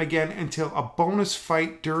show them again until a bonus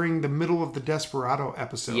fight during the middle of the Desperado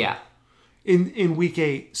episode. Yeah. In week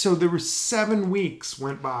 8. So there were 7 weeks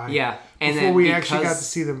went by and before we actually got to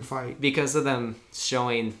see them fight. Because of them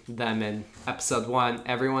showing them in episode 1,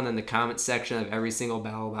 everyone in the comment section of every single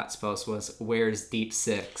BattleBots post was, where's Deep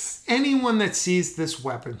Six? Anyone that sees this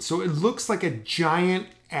weapon, so it looks like a giant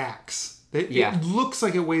axe. It looks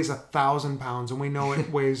like it weighs 1,000 pounds, and we know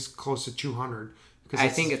it weighs close to 200. I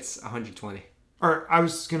think it's 120. Or I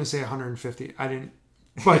was going to say 150. I didn't.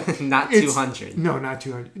 But not 200. No, not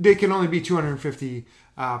 200. They can only be 250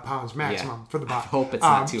 pounds maximum for the bot. I hope it's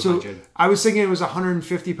not 200. So I was thinking it was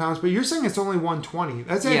 150 pounds, but you're saying it's only 120.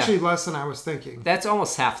 That's actually less than I was thinking. That's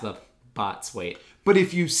almost half the bot's weight. But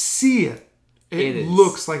if you see it, it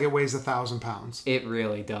looks like it weighs 1,000 pounds. It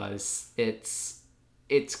really does.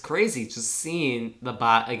 It's crazy just seeing the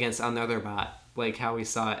bot against another bot, like how we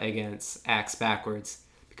saw it against Axe backwards,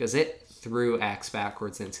 because it threw Axe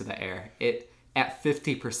backwards into the air. At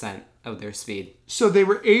 50% of their speed. So they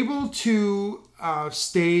were able to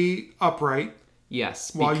stay upright.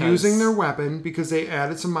 Yes. While using their weapon, because they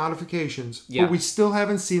added some modifications. Yeah. But we still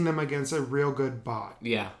haven't seen them against a real good bot.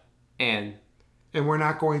 Yeah. And we're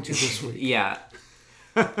not going to this week. Yeah.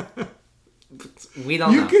 We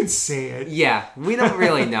don't know. You could say it. Yeah. We don't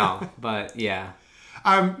really know. But yeah.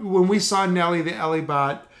 When we saw Nelly the Ellie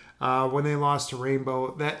bot, when they lost to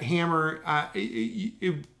Rainbow, that hammer,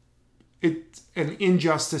 it's an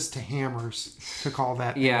injustice to hammers to call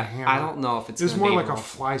that a hammer. I don't know if it's more like a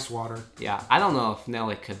fly swatter. Yeah, I don't know if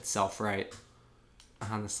Nelly could self-right,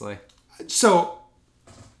 honestly. So,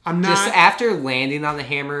 I'm not... Just after landing on the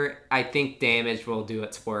hammer, I think damage will do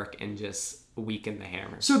its work and just weaken the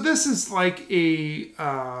hammer. So this is like a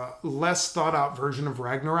less thought-out version of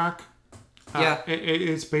Ragnarok.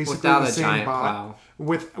 It's basically without the same bot.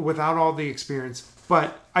 Without all the experience.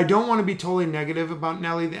 But I don't want to be totally negative about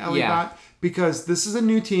Nelly the Ellie bot, because this is a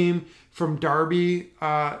new team from Derby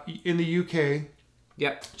in the UK.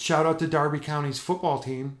 Yep. Shout out to Derby County's football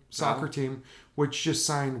team, soccer team, which just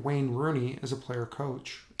signed Wayne Rooney as a player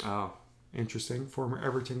coach. Oh. Interesting. Former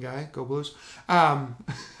Everton guy. Go Blues.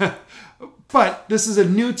 But this is a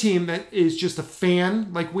new team that is just a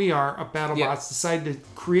fan, like we are, of BattleBots, decided to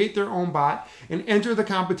create their own bot and enter the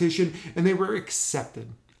competition, and they were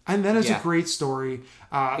accepted. And that is a great story.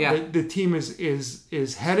 The team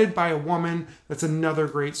is headed by a woman. That's another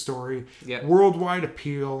great story. Yep. Worldwide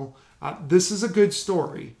appeal. This is a good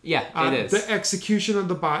story. Yeah, it is. The execution of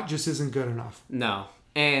the bot just isn't good enough. No.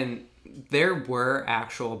 And there were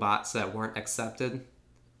actual bots that weren't accepted.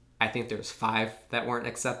 I think there's 5 that weren't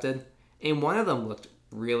accepted. And one of them looked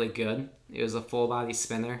really good. It was a full body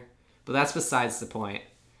spinner. But that's besides the point.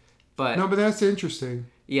 But that's interesting.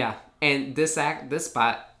 Yeah. And this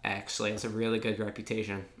bot actually has a really good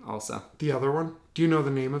reputation also. The other one? Do you know the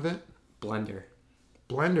name of it? Blender.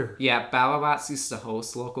 Yeah, BattleBots used to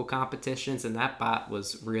host local competitions, and that bot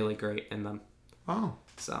was really great in them. Oh.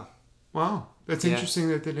 So. Wow. That's interesting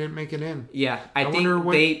that they didn't make it in. Yeah, I think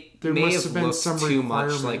they may have looked too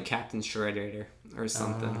much like Captain Shredder or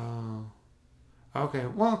something. Oh. Okay.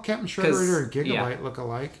 Well, Captain Shredder and Gigabyte look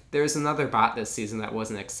alike. There's another bot this season that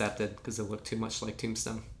wasn't accepted because it looked too much like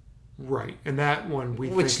Tombstone. Right, and that one we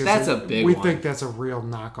think that's a big one. We think that's a real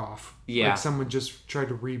knockoff. Yeah, like someone just tried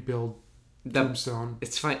to rebuild Tombstone.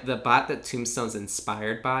 It's funny. The bot that Tombstone's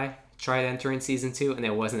inspired by tried entering season 2, and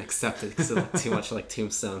it wasn't accepted because it looked too much like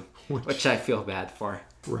Tombstone, which I feel bad for.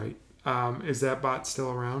 Right. Is that bot still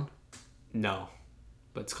around? No,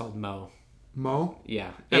 but it's called Mo. Mo? Yeah.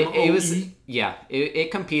 M-O-E? It was. Yeah. It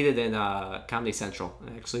competed in Comedy Central.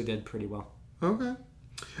 It actually did pretty well. Okay.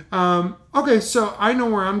 Okay, so I know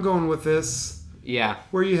where I'm going with this. Yeah.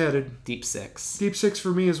 Where are you headed? Deep 6. Deep 6 for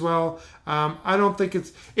me as well. I don't think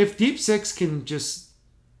it's... If Deep 6 can just...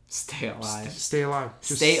 Stay alive. Stay alive.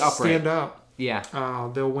 Just stay upright. Stand up. Yeah.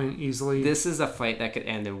 They'll win easily. This is a fight that could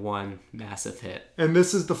end in one massive hit. And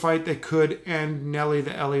this is the fight that could end Nelly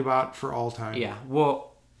the Ellibot for all time. Yeah.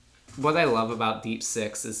 Well, what I love about Deep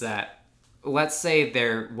 6 is that, let's say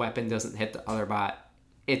their weapon doesn't hit the other bot.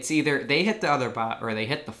 It's either they hit the other bot or they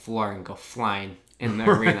hit the floor and go flying in the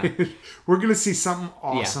arena. We're gonna see something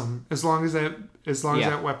awesome as long as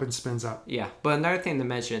that weapon spins up. Yeah. But another thing to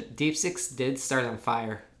mention, Deep 6 did start on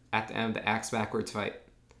fire at the end of the Axe Backwards fight.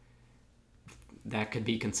 That could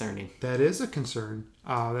be concerning. That is a concern.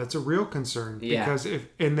 That's a real concern. Yeah. Because if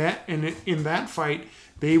in that fight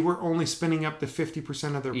they were only spinning up to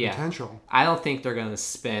 50% of their potential. I don't think they're gonna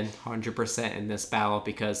spin 100% in this battle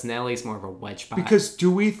because Nelly's more of a wedge bot. Because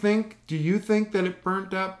do you think that it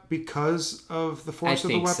burnt up because of the force of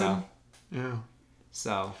the weapon? So. Yeah.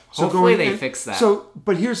 So hopefully they fix that.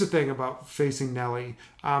 But here's the thing about facing Nelly.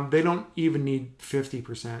 They don't even need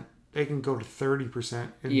 50%. They can go to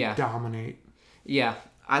 30% and dominate. Yeah.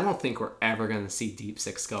 I don't think we're ever going to see Deep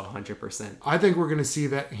 6 go 100%. I think we're going to see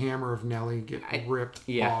that hammer of Nelly get ripped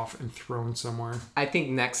off and thrown somewhere. I think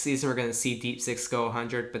next season we're going to see Deep 6 go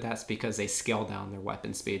 100, but that's because they scale down their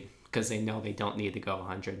weapon speed because they know they don't need to go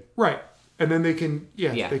 100. Right. And then they can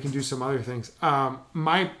they can do some other things.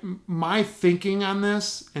 My thinking on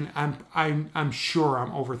this, and I'm sure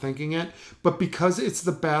I'm overthinking it, but because it's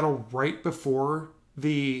the battle right before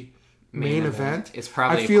the main event, it's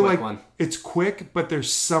probably I feel a quick like one. It's quick, but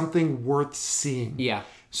there's something worth seeing. Yeah.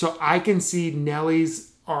 So I can see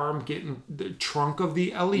Nelly's arm getting the trunk of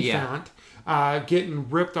the elephant getting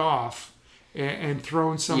ripped off and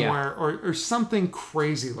thrown somewhere or something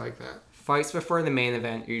crazy like that. Fights before the main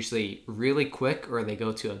event are usually really quick or they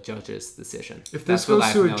go to a judge's decision. If this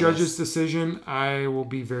goes to a judge's decision, I will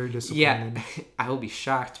be very disappointed. Yeah, I will be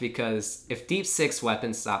shocked because if Deep 6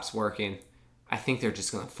 weapon stops working, I think they're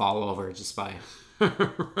just going to fall over just by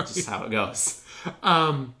just how it goes.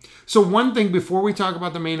 So one thing before we talk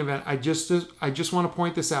about the main event, I just want to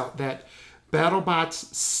point this out that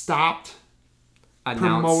BattleBots stopped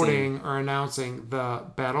promoting or announcing the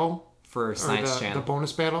battle for Science Channel, the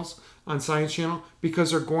bonus battles on Science Channel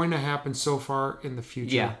because they're going to happen so far in the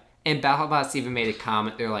future. Yeah, and BattleBots even made a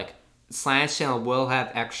comment. They're like, Science Channel will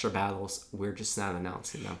have extra battles. We're just not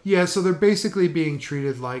announcing them. Yeah, so they're basically being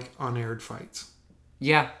treated like unaired fights.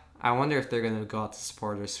 Yeah, I wonder if they're going to go out to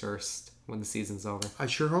supporters first when the season's over. I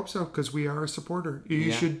sure hope so because we are a supporter.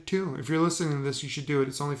 You should too. If you're listening to this, you should do it.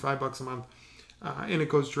 It's only $5 a month, and it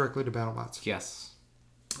goes directly to BattleBots. Yes.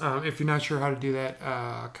 If you're not sure how to do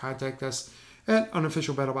that, contact us at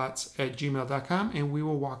unofficialbattlebots@gmail.com, and we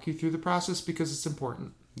will walk you through the process because it's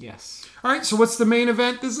important. Yes. All right, so what's the main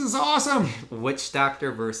event? This is awesome. Witch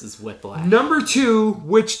Doctor versus Whiplash. Number 2,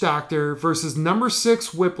 Witch Doctor versus number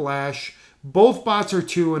 6, Whiplash. Both bots are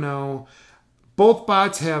 2-0. Both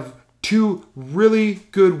bots have 2 really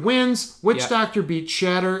good wins. Witch Doctor beat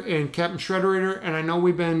Shatter and Captain Shredderator, and I know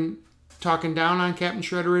we've been talking down on Captain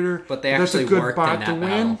Shredderator, but they actually that's a good worked bot in that to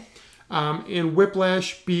win. And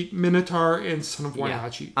Whiplash beat Minotaur and Son of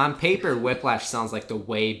Waihachi. Yeah. On paper, Whiplash sounds like the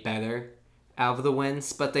way better out of the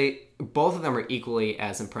wins, but both of them are equally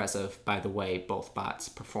as impressive by the way both bots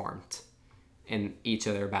performed in each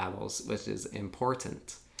of their battles, which is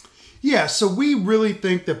important. Yeah, so we really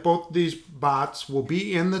think that both of these bots will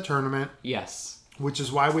be in the tournament. Yes. Which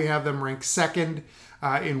is why we have them ranked second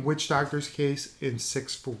in Witch Doctor's case and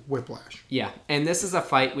 6th for Whiplash. Yeah, and this is a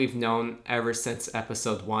fight we've known ever since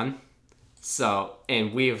episode 1. So,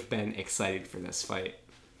 and we've been excited for this fight.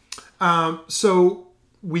 So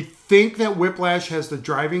we think that Whiplash has the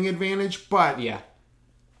driving advantage, but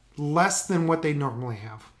less than what they normally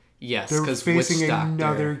have. Yes, they're facing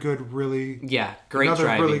another good, really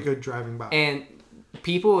really good driving bot. And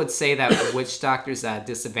people would say that Witch Doctor's at a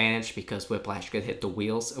disadvantage because Whiplash could hit the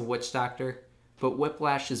wheels of Witch Doctor, but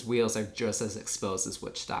Whiplash's wheels are just as exposed as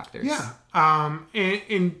Witch Doctor's. Yeah,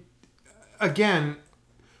 and again,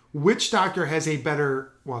 Witch Doctor has a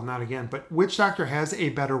better, well, not again, but Witch Doctor has a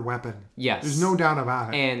better weapon. Yes. There's no doubt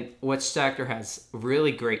about it. And Witch Doctor has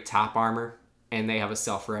really great top armor, and they have a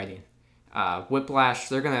self-ready. Whiplash,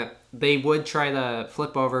 they would try to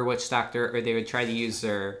flip over Witch Doctor, or they would try to use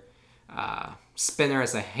their spinner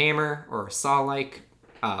as a hammer or a saw-like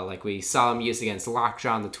we saw them use against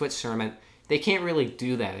Lockjaw in the Twitch tournament. They can't really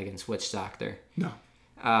do that against Witch Doctor. No.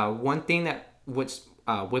 One thing that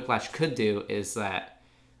Whiplash could do is that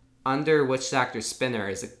under Witch Doctor's spinner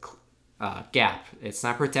is a gap. It's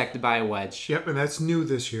not protected by a wedge. Yep, and that's new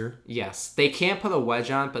this year. Yes. They can't put a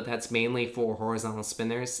wedge on, but that's mainly for horizontal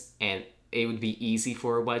spinners, and it would be easy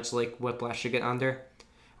for a wedge like Whiplash to get under.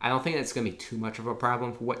 I don't think that's going to be too much of a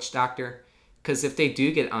problem for Witch Doctor. Because if they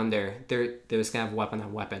do get under, they're just going to have weapon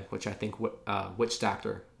on weapon, which I think Witch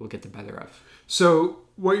Doctor will get the better of. So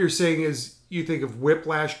what you're saying is you think if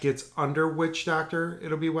Whiplash gets under Witch Doctor,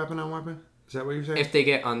 it'll be weapon on weapon? Is that what you're saying? If they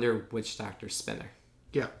get under Witch Doctor Spinner.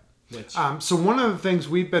 Yeah. So one of the things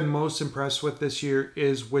we've been most impressed with this year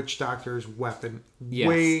is Witch Doctor's weapon.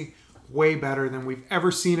 Yes. Way better than we've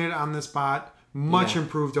ever seen it on this bot. Much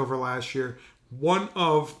improved over last year. One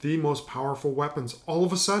of the most powerful weapons all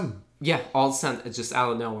of a sudden. Yeah, all of a sudden, just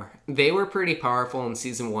out of nowhere. They were pretty powerful in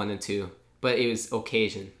season 1 and 2, but it was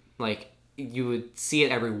occasion. Like, you would see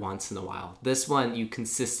it every once in a while. This one, you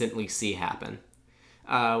consistently see happen.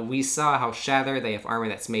 We saw how Shatter, they have armor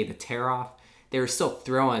that's made to tear off. They were still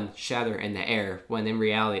throwing Shatter in the air, when in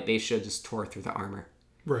reality, they should have just tore through the armor.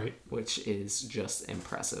 Right. Which is just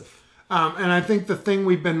impressive. And I think the thing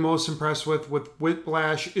we've been most impressed with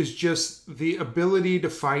Whiplash is just the ability to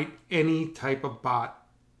fight any type of bot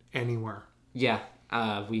anywhere. Yeah,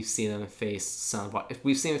 we've seen them face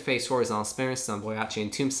we've seen them face horizontal spinners, Boyachi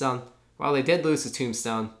and Tombstone. While they did lose to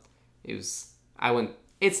Tombstone, it's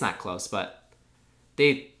not close, but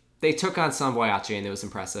they took on Boyachi and it was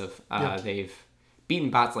impressive. Yep. They've beaten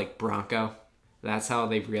bots like Bronco. That's how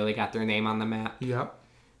they've really got their name on the map. Yep.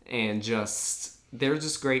 And they're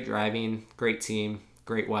just great driving, great team,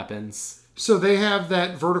 great weapons. So they have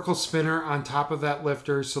that vertical spinner on top of that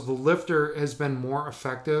lifter, so the lifter has been more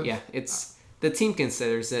effective. Yeah, the team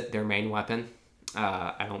considers it their main weapon.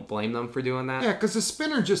 I don't blame them for doing that. Yeah, because the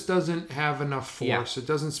spinner just doesn't have enough force. Yeah. It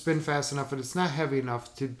doesn't spin fast enough, and it's not heavy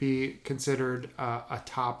enough to be considered a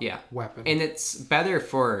top weapon. And it's better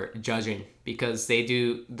for judging because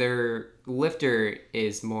their lifter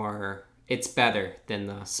is more... It's better than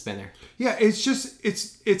the spinner. Yeah,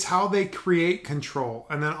 it's how they create control.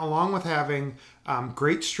 And then along with having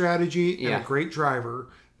great strategy and a great driver,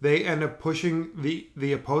 they end up pushing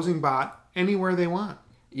the opposing bot anywhere they want.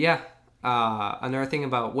 Yeah. Another thing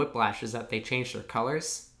about Whiplash is that they changed their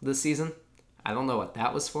colors this season. I don't know what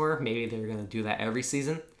that was for. Maybe they're going to do that every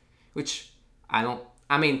season, which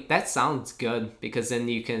that sounds good because then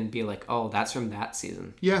you can be like, oh, that's from that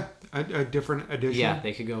season. Yeah, a different edition. Yeah,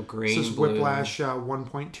 they could go green, this is blue. Whiplash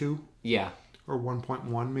 1.2. Yeah. Or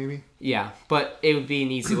 1.1 maybe. Yeah, but it would be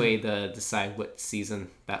an easy way to decide what season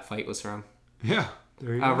that fight was from. Yeah,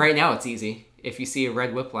 there you go. Right now it's easy. If you see a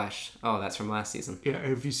red Whiplash, oh, that's from last season. Yeah,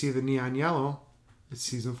 if you see the neon yellow, it's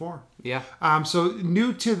season 4. Yeah. So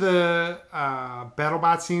new to the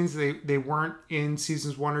BattleBot scenes, they weren't in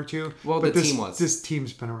seasons 1 or 2. Well, but the team was. This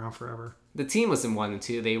team's been around forever. The team was in 1 and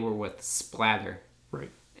 2. They were with Splatter.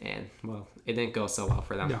 Right. And, well, it didn't go so well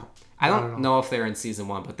for them. No. I don't know if they're in season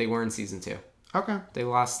 1, but they were in season 2. Okay. They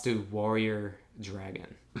lost to Warrior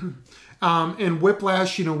Dragon. And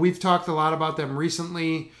Whiplash, we've talked a lot about them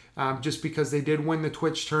recently. Just because they did win the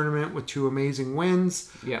Twitch tournament with 2 amazing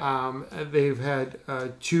wins. Yeah. They've had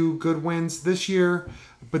 2 good wins this year,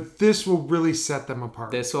 but this will really set them apart.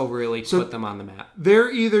 This will really put them on the map. They're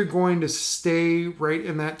either going to stay right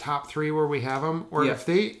in that top 3 where we have them, or if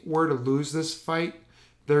they were to lose this fight,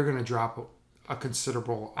 they're going to drop a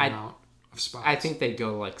considerable amount of spots. I think they'd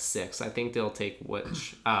go like 6. I think they'll take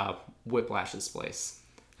Whiplash's place.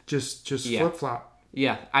 Just flip-flop.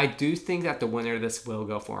 Yeah, I do think that the winner of this will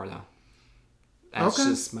go 4-0. That's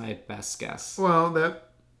just my best guess. Well, that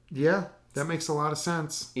makes a lot of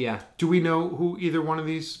sense. Yeah. Do we know who either one of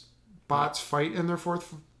these bots fight in their 4th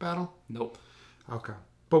battle? Nope. Okay.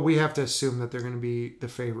 But we have to assume that they're going to be the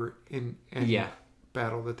favorite in any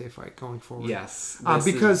battle that they fight going forward. Yes.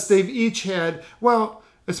 Because they've each had,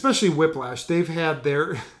 especially Whiplash, they've had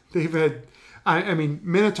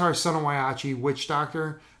Minotaur, Son of Waiachi, Witch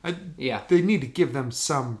Doctor. They need to give them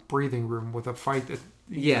some breathing room with a fight that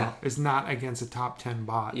is not against a top 10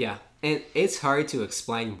 bot. Yeah. And it's hard to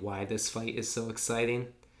explain why this fight is so exciting.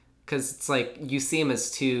 Because it's like you see them as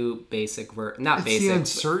 2 basic... It's the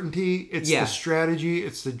uncertainty. It's the strategy.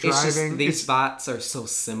 It's the driving. It's just these bots are so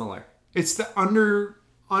similar. It's the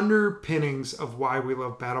underpinnings of why we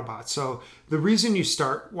love BattleBots. So the reason you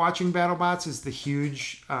start watching BattleBots is the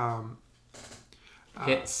huge...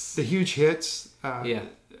 hits. The huge hits.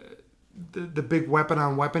 The big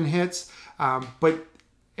weapon-on-weapon hits. But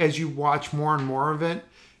as you watch more and more of it,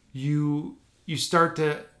 you start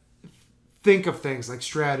to think of things like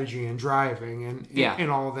strategy and driving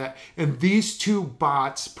and all of that. And these 2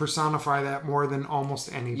 bots personify that more than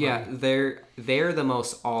almost anybody. Yeah, they're the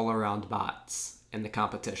most all-around bots in the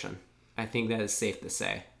competition. I think that is safe to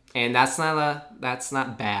say. And that's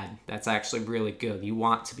not bad. That's actually really good. You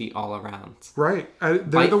want to be all around. Right.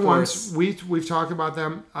 They're the ones we've talked about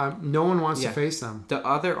them. No one wants to face them. The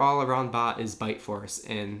other all around bot is Bite Force,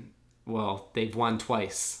 and well, they've won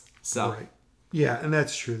twice. So right. Yeah, and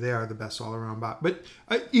that's true. They are the best all around bot. But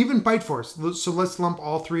even Bite Force. So let's lump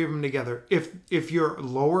all three of them together. If you're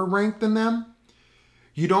lower ranked than them,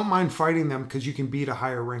 you don't mind fighting them because you can beat a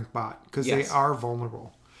higher ranked bot because they are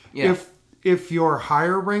vulnerable. Yeah. If you're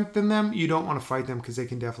higher ranked than them, you don't want to fight them because they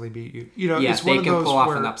can definitely beat you. You know, it's one of those pull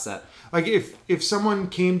off an upset. Like if someone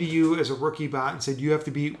came to you as a rookie bot and said you have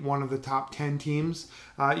to beat one of the top 10 teams,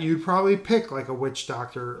 you'd probably pick like a Witch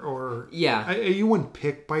Doctor or you wouldn't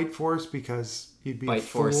pick Bite Force because you'd be Bite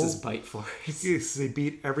Force is Bite Force. They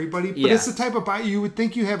beat everybody, but it's the type of bot you would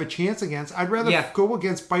think you have a chance against. I'd rather go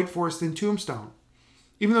against Bite Force than Tombstone,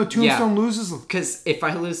 even though Tombstone loses. Because if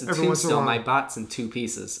I lose a Tombstone, my bot's in 2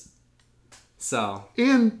 pieces. So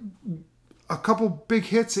and a couple big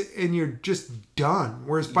hits and you're just done.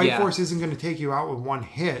 Whereas Bite Force isn't going to take you out with one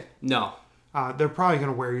hit. No, they're probably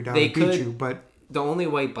going to wear you down and beat you. But the only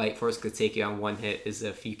way Bite Force could take you on one hit is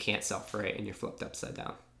if you can't self-ray and you're flipped upside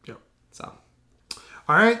down. Yep. So,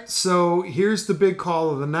 all right. So here's the big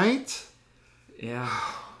call of the night. Yeah.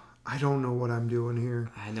 I don't know what I'm doing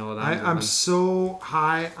here. I know what I'm doing. I'm so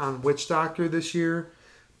high on Witch Doctor this year,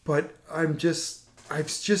 but I've just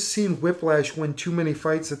seen Whiplash win too many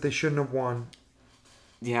fights that they shouldn't have won.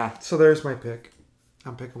 Yeah. So there's my pick.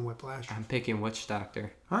 I'm picking Whiplash. I'm picking Witch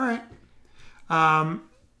Doctor. All right.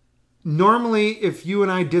 Normally, if you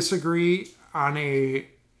and I disagree on a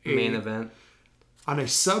main event, on a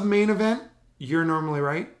sub-main event, you're normally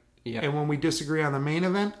right. Yeah. And when we disagree on the main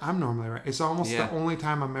event, I'm normally right. It's almost the only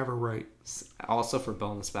time I'm ever right. Also for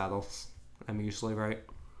bonus battles, I'm usually right.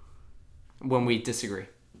 When we disagree.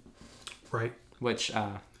 Right. Which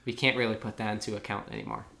we can't really put that into account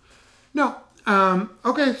anymore. No.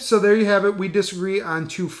 Okay, so there you have it. We disagree on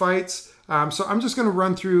 2 fights. So I'm just going to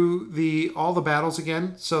run through all the battles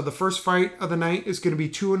again. So the first fight of the night is going to be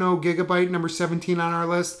 2-0 Gigabyte, number 17 on our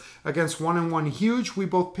list, against 1-1 Huge. We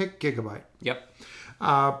both picked Gigabyte. Yep.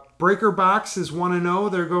 Breaker Box is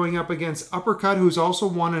 1-0. They're going up against Uppercut, who's also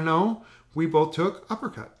 1-0. We both took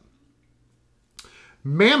Uppercut.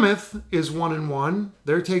 Mammoth is 1-1.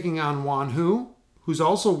 They're taking on Wanhu, who's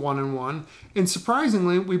also 1-1. And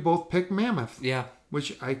surprisingly, we both picked Mammoth. Yeah.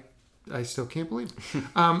 Which I still can't believe.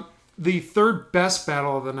 The third best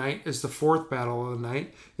battle of the night is the fourth battle of the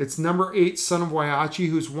night. It's number 8, Son of Waiachi,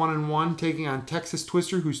 who's 1-1, taking on Texas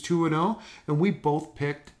Twister, who's 2-0. And we both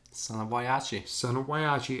picked Son of Waiachi. Son of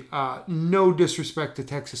Waiachi. No disrespect to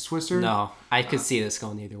Texas Twister. No, I could see this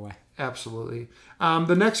going either way. Absolutely.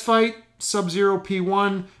 The next fight, Sub-Zero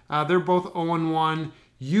P1. They're both 0-1.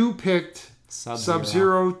 You picked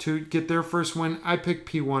Sub-Zero to get their first win. I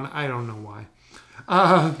picked P1. I don't know why.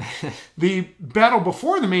 The battle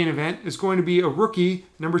before the main event is going to be a rookie,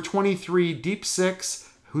 number 23, Deep Six,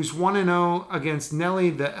 who's 1-0 against Nelly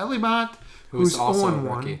the Elibot, who's also 0-1.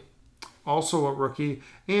 a rookie. Also a rookie.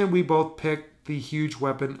 And we both picked the huge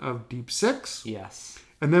weapon of Deep Six. Yes.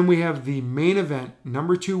 And then we have the main event,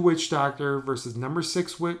 number 2 Witch Doctor versus number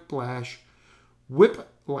 6 Whiplash.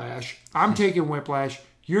 Whiplash. I'm taking Whiplash.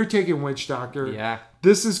 You're taking Witch Doctor. Yeah.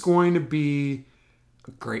 This is going to be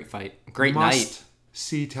a great fight. Great night.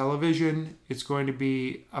 See television. It's going to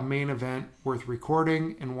be a main event worth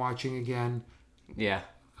recording and watching again. Yeah.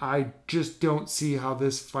 I just don't see how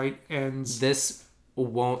this fight ends. This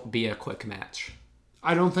won't be a quick match.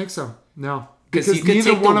 I don't think so. No. Because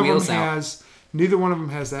neither one of them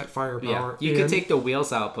has that firepower. Yeah. You could take the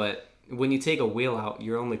wheels out, but when you take a wheel out,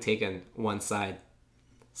 you're only taking one side.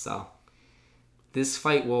 So this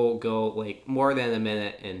fight will go like more than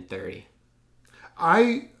 1:30.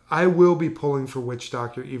 I will be pulling for Witch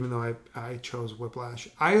Doctor, even though I chose Whiplash.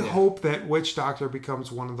 I hope that Witch Doctor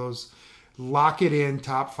becomes one of those lock it in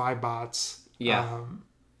top 5 bots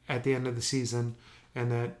at the end of the season,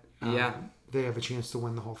 and that they have a chance to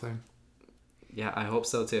win the whole thing. Yeah, I hope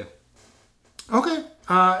so too. Okay.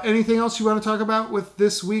 Anything else you want to talk about with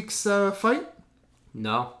this week's fight?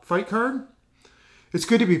 No. Fight card? It's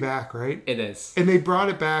good to be back, right? It is. And they brought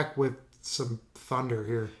it back with some thunder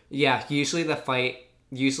here. Yeah, usually the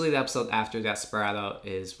episode after Desperado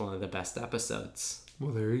is one of the best episodes.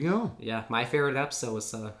 Well, there you go. Yeah, my favorite episode was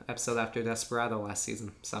the episode after Desperado last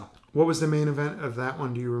season. So, what was the main event of that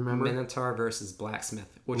one? Do you remember? Minotaur versus Blacksmith,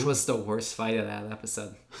 which was the worst fight of that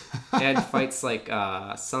episode. It had fights like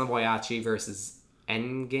Son of Waiachi versus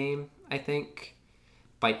Endgame, I think.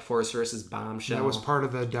 Bite Force versus Bombshell. That was part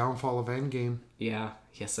of the downfall of Endgame. Yeah,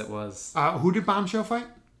 yes it was. Who did Bombshell fight?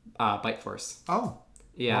 Bite Force. Oh.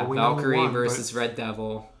 Yeah, well, Valkyrie versus Red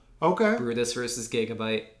Devil. Okay. Brutus versus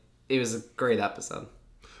Gigabyte. It was a great episode.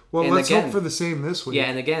 Well, let's hope for the same this week. Yeah,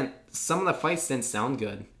 and again, some of the fights didn't sound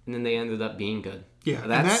good, and then they ended up being good. Yeah,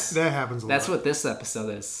 and that happens a lot. That's what this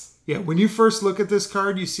episode is. Yeah, when you first look at this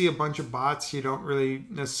card, you see a bunch of bots you don't really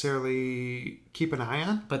necessarily keep an eye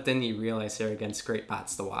on. But then you realize they're against great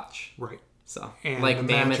bots to watch. Right. So, and like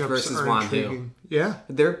Mammoth versus Wandu. Yeah.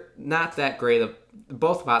 They're not that great.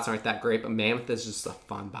 Both bots aren't that great, but Mammoth is just a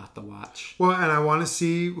fun bot to watch. Well, and I want to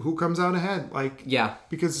see who comes out ahead. Yeah.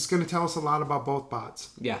 Because it's going to tell us a lot about both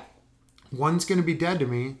bots. Yeah. One's going to be dead to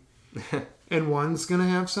me, and one's going to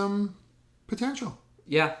have some potential.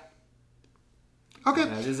 Yeah. Okay.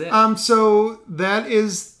 That is it. So that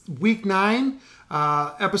is week 9.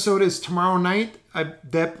 Episode is tomorrow night.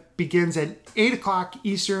 That begins at 8 o'clock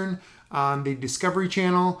Eastern on the Discovery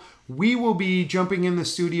Channel. We will be jumping in the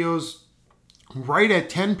studios right at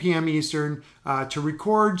 10 p.m. Eastern to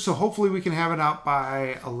record. So hopefully we can have it out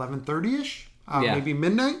by 11:30ish, maybe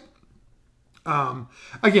midnight.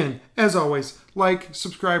 Again, as always, like,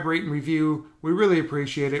 subscribe, rate, and review. We really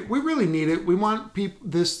appreciate it. We really need it. We want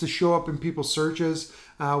this to show up in people's searches.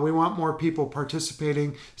 We want more people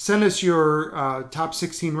participating. Send us your top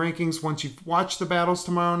 16 rankings once you've watched the battles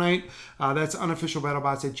tomorrow night. That's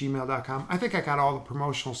unofficialbattlebots@gmail.com. I think I got all the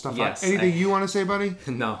promotional stuff out. Anything you want to say, buddy?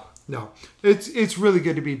 No. It's really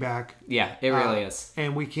good to be back. Yeah, it really is.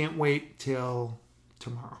 And we can't wait till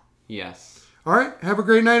tomorrow. Yes. All right. Have a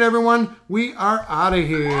great night, everyone. We are out of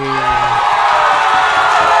here.